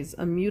always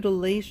a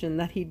mutilation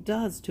that he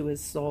does to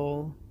his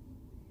soul.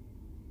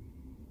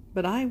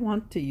 But I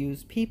want to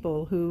use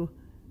people who,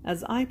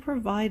 as I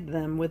provide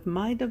them with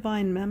my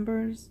divine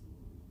members,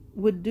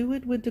 would do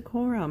it with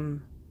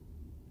decorum,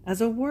 as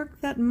a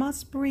work that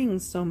must bring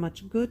so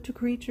much good to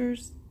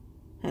creatures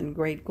and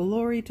great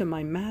glory to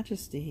my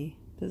majesty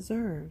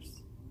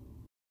deserves.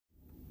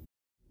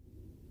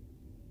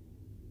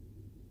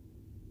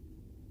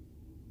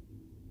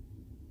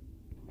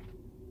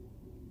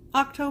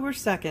 October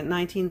 2nd,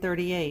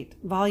 1938,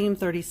 Volume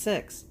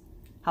 36.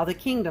 How the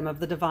Kingdom of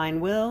the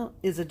Divine Will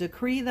is a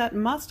Decree that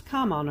must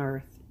come on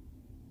earth.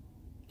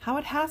 How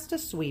it has to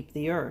sweep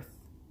the earth.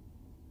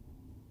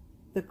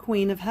 The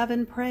Queen of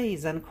Heaven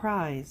prays and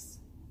cries.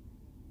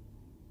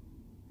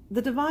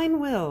 The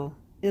divine will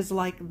is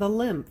like the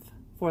lymph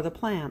for the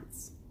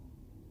plants.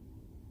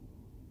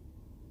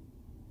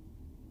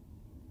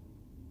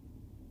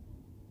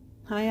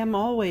 I am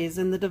always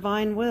in the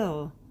divine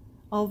will,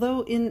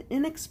 although in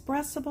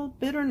inexpressible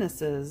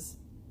bitternesses,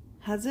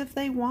 as if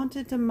they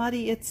wanted to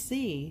muddy its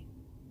sea.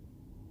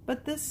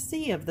 But this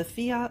sea of the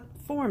Fiat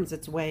forms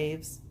its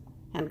waves,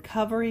 and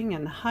covering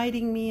and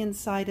hiding me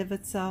inside of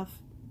itself,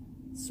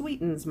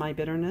 sweetens my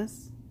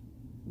bitterness,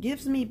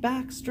 gives me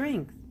back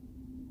strength,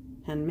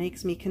 and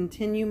makes me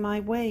continue my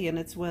way in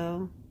its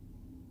will.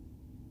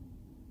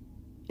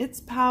 Its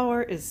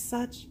power is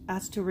such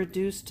as to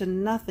reduce to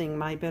nothing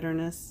my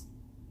bitterness,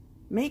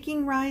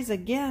 making rise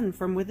again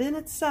from within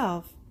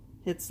itself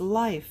its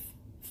life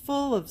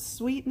full of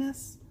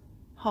sweetness,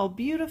 all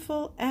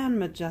beautiful and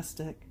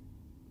majestic.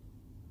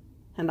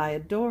 And I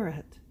adore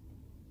it.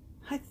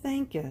 I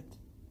thank it.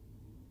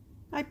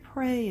 I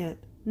pray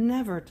it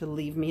never to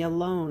leave me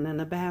alone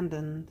and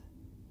abandoned.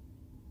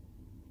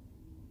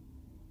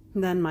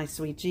 Then my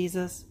sweet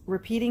Jesus,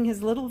 repeating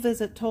his little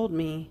visit, told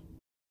me,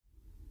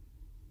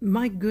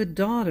 "My good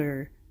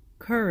daughter,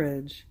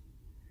 courage.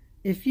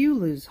 If you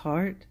lose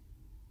heart,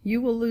 you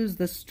will lose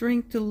the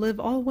strength to live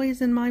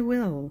always in my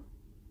will.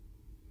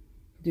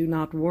 Do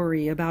not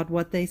worry about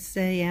what they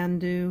say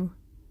and do.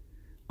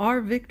 Our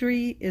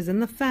victory is in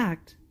the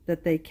fact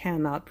that they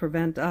cannot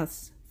prevent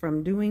us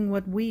from doing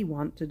what we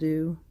want to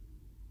do.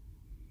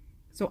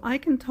 So I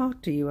can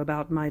talk to you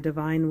about my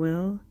divine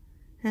will,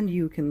 and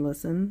you can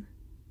listen.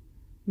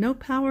 No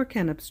power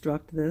can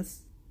obstruct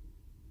this.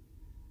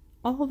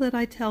 All that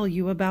I tell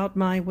you about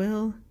my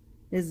will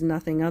is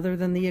nothing other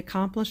than the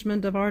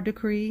accomplishment of our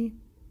decree,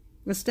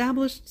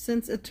 established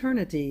since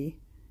eternity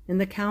in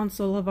the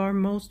council of our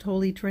most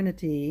holy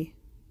Trinity.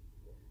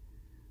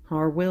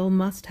 Our will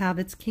must have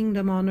its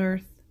kingdom on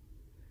earth.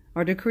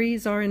 Our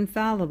decrees are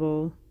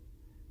infallible.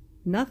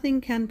 Nothing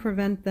can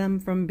prevent them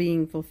from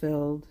being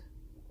fulfilled.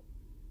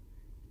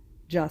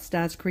 Just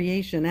as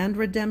creation and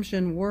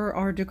redemption were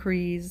our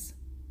decrees,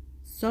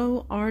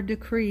 so our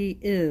decree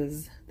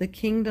is the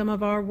kingdom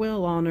of our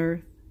will on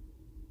earth.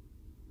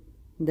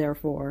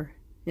 Therefore,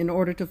 in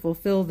order to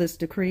fulfill this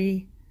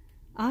decree,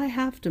 I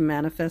have to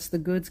manifest the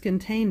goods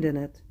contained in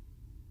it,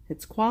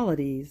 its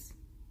qualities,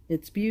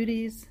 its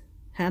beauties,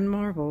 and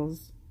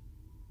marvels.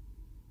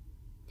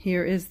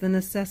 Here is the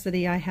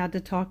necessity I had to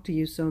talk to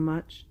you so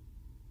much,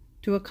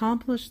 to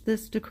accomplish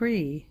this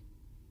decree.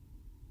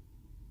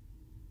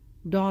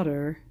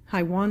 Daughter,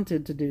 I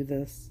wanted to do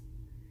this,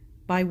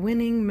 by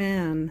winning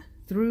man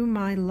through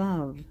my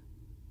love.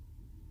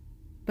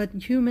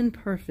 But human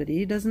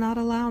perfidy does not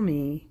allow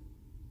me.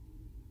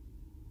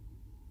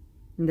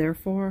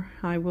 Therefore,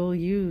 I will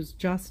use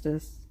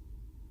justice.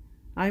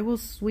 I will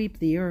sweep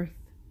the earth.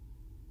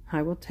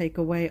 I will take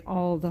away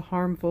all the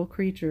harmful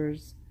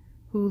creatures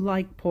who,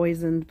 like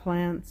poisoned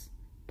plants,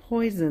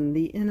 poison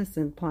the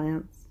innocent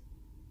plants.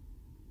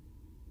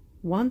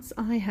 Once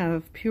I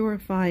have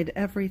purified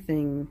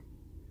everything,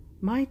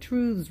 my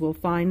truths will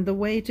find the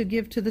way to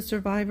give to the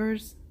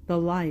survivors the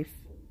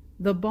life,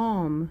 the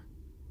balm,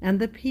 and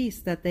the peace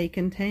that they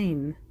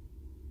contain.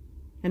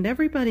 And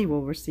everybody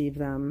will receive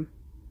them,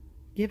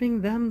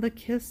 giving them the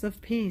kiss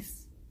of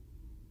peace,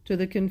 to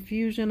the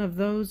confusion of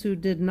those who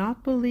did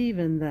not believe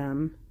in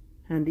them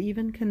and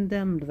even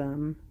condemned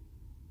them.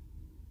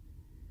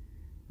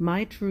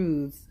 My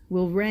truths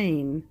will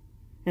reign,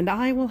 and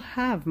I will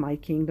have my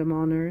kingdom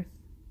on earth.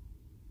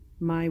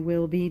 My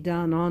will be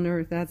done on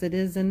earth as it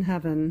is in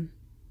heaven.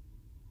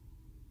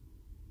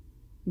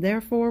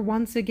 Therefore,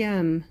 once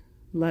again,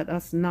 let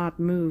us not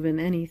move in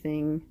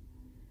anything.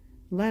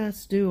 Let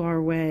us do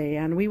our way,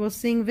 and we will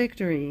sing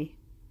victory.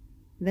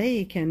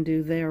 They can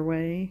do their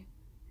way,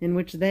 in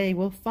which they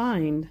will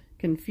find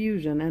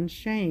confusion and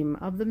shame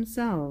of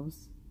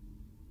themselves.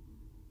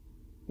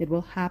 It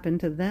will happen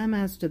to them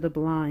as to the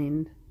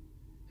blind,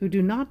 who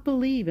do not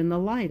believe in the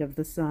light of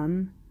the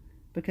sun,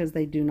 because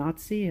they do not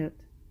see it.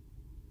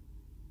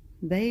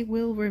 They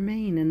will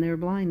remain in their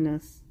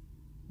blindness,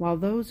 while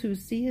those who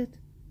see it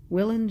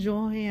will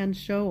enjoy and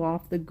show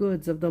off the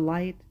goods of the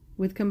light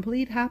with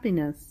complete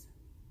happiness.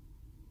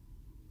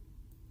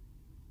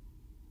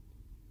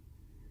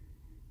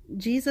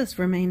 Jesus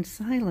remained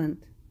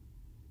silent.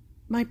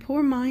 My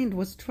poor mind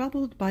was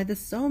troubled by the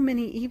so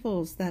many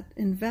evils that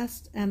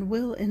invest and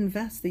will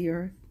invest the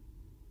earth.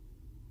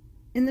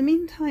 In the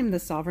meantime, the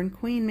sovereign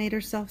queen made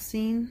herself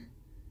seen,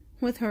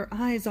 with her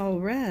eyes all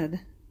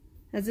red,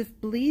 as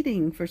if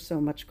bleeding for so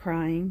much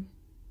crying.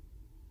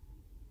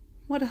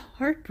 What a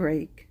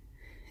heartbreak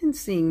in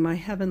seeing my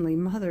heavenly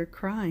mother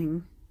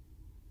crying.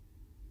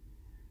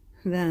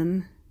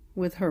 Then,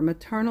 with her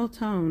maternal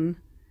tone,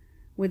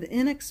 with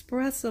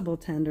inexpressible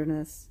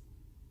tenderness,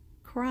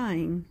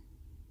 crying,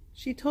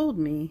 she told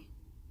me,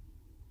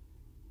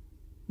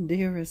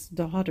 "Dearest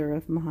daughter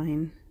of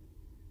mine,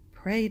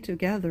 pray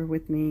together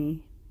with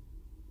me.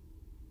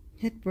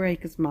 It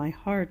breaks my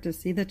heart to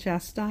see the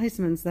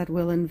chastisements that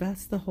will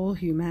invest the whole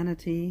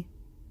humanity.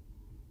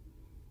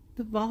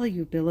 The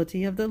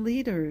volubility of the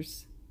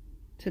leaders.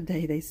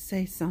 Today they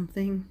say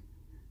something,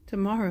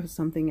 tomorrow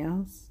something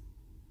else,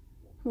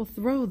 will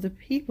throw the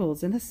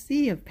peoples in a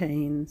sea of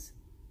pains,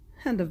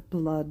 and of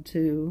blood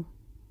too.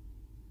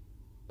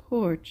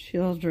 Poor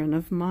children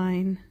of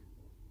mine.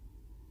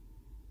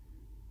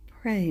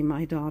 Pray,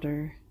 my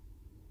daughter,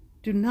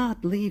 do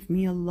not leave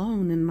me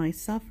alone in my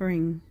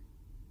suffering.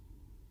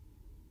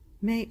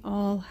 May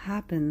all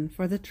happen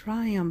for the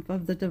triumph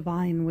of the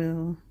divine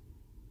will.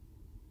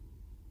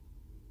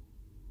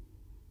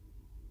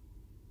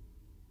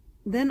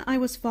 Then I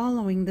was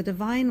following the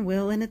divine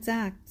will in its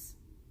acts,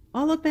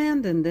 all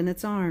abandoned in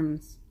its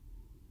arms,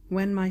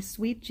 when my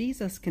sweet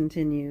Jesus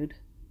continued,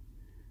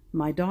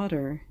 "My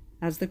daughter,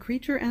 as the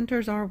creature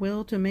enters our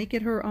will to make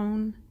it her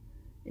own,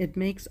 it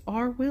makes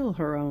our will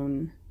her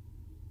own,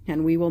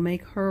 and we will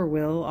make her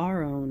will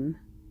our own.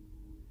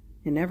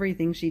 In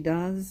everything she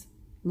does,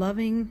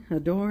 loving,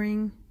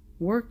 adoring,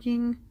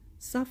 working,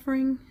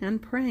 suffering,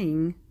 and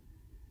praying,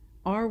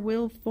 our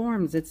will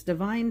forms its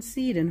divine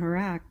seed in her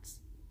acts.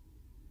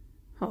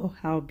 Oh,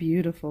 how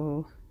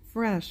beautiful,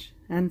 fresh,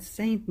 and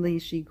saintly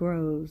she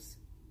grows.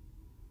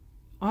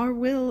 Our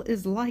will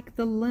is like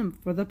the lymph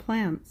for the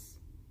plants.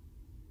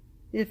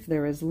 If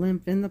there is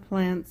lymph in the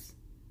plants,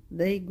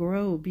 they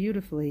grow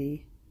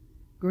beautifully,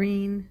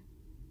 green,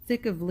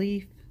 thick of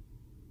leaf,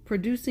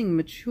 producing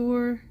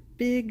mature,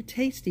 big,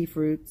 tasty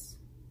fruits.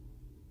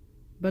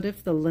 But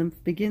if the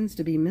lymph begins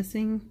to be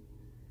missing,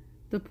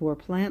 the poor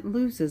plant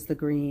loses the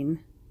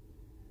green.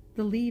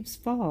 The leaves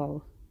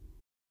fall.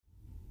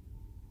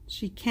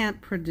 She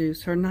can't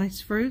produce her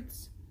nice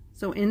fruits,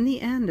 so in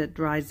the end it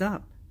dries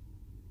up.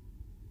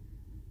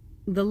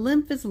 The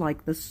lymph is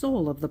like the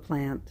soul of the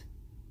plant,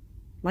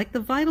 like the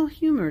vital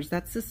humors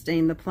that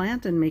sustain the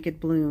plant and make it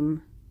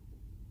bloom.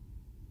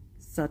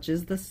 Such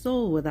is the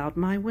soul without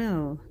my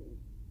will.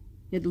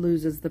 It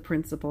loses the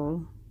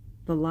principle,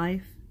 the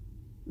life,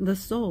 the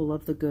soul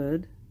of the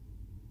good.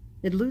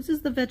 It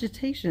loses the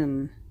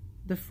vegetation,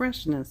 the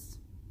freshness,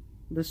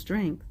 the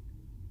strength.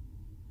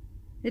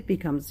 It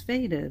becomes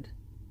faded,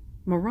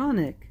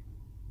 moronic,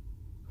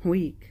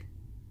 weak,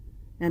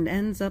 and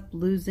ends up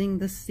losing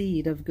the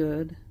seed of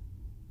good.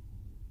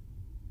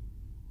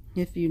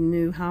 If you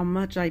knew how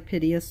much I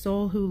pity a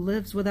soul who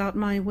lives without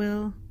my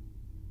will,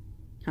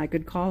 I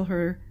could call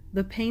her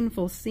the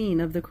painful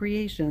scene of the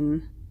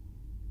creation.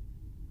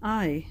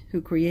 I,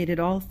 who created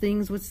all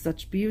things with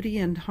such beauty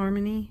and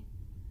harmony,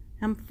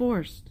 am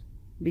forced,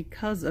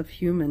 because of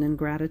human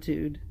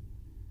ingratitude,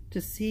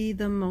 to see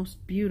the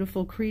most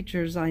beautiful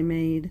creatures I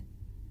made,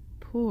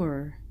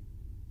 poor,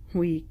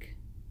 weak,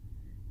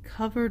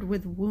 covered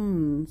with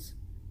wounds,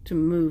 to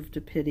move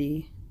to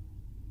pity.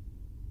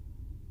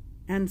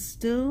 And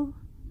still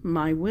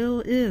my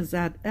will is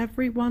at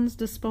everyone's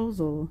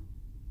disposal.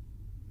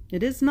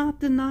 It is not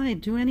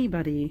denied to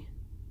anybody.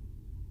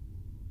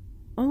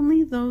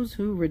 Only those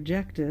who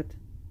reject it,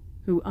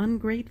 who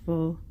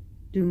ungrateful,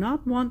 do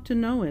not want to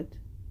know it,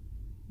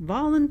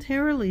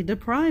 voluntarily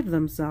deprive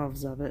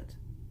themselves of it.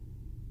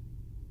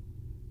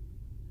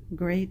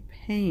 Great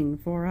pain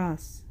for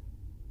us.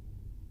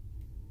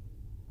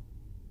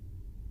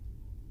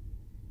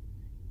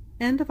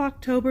 End of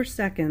October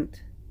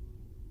 2nd.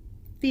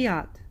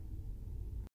 Fiat.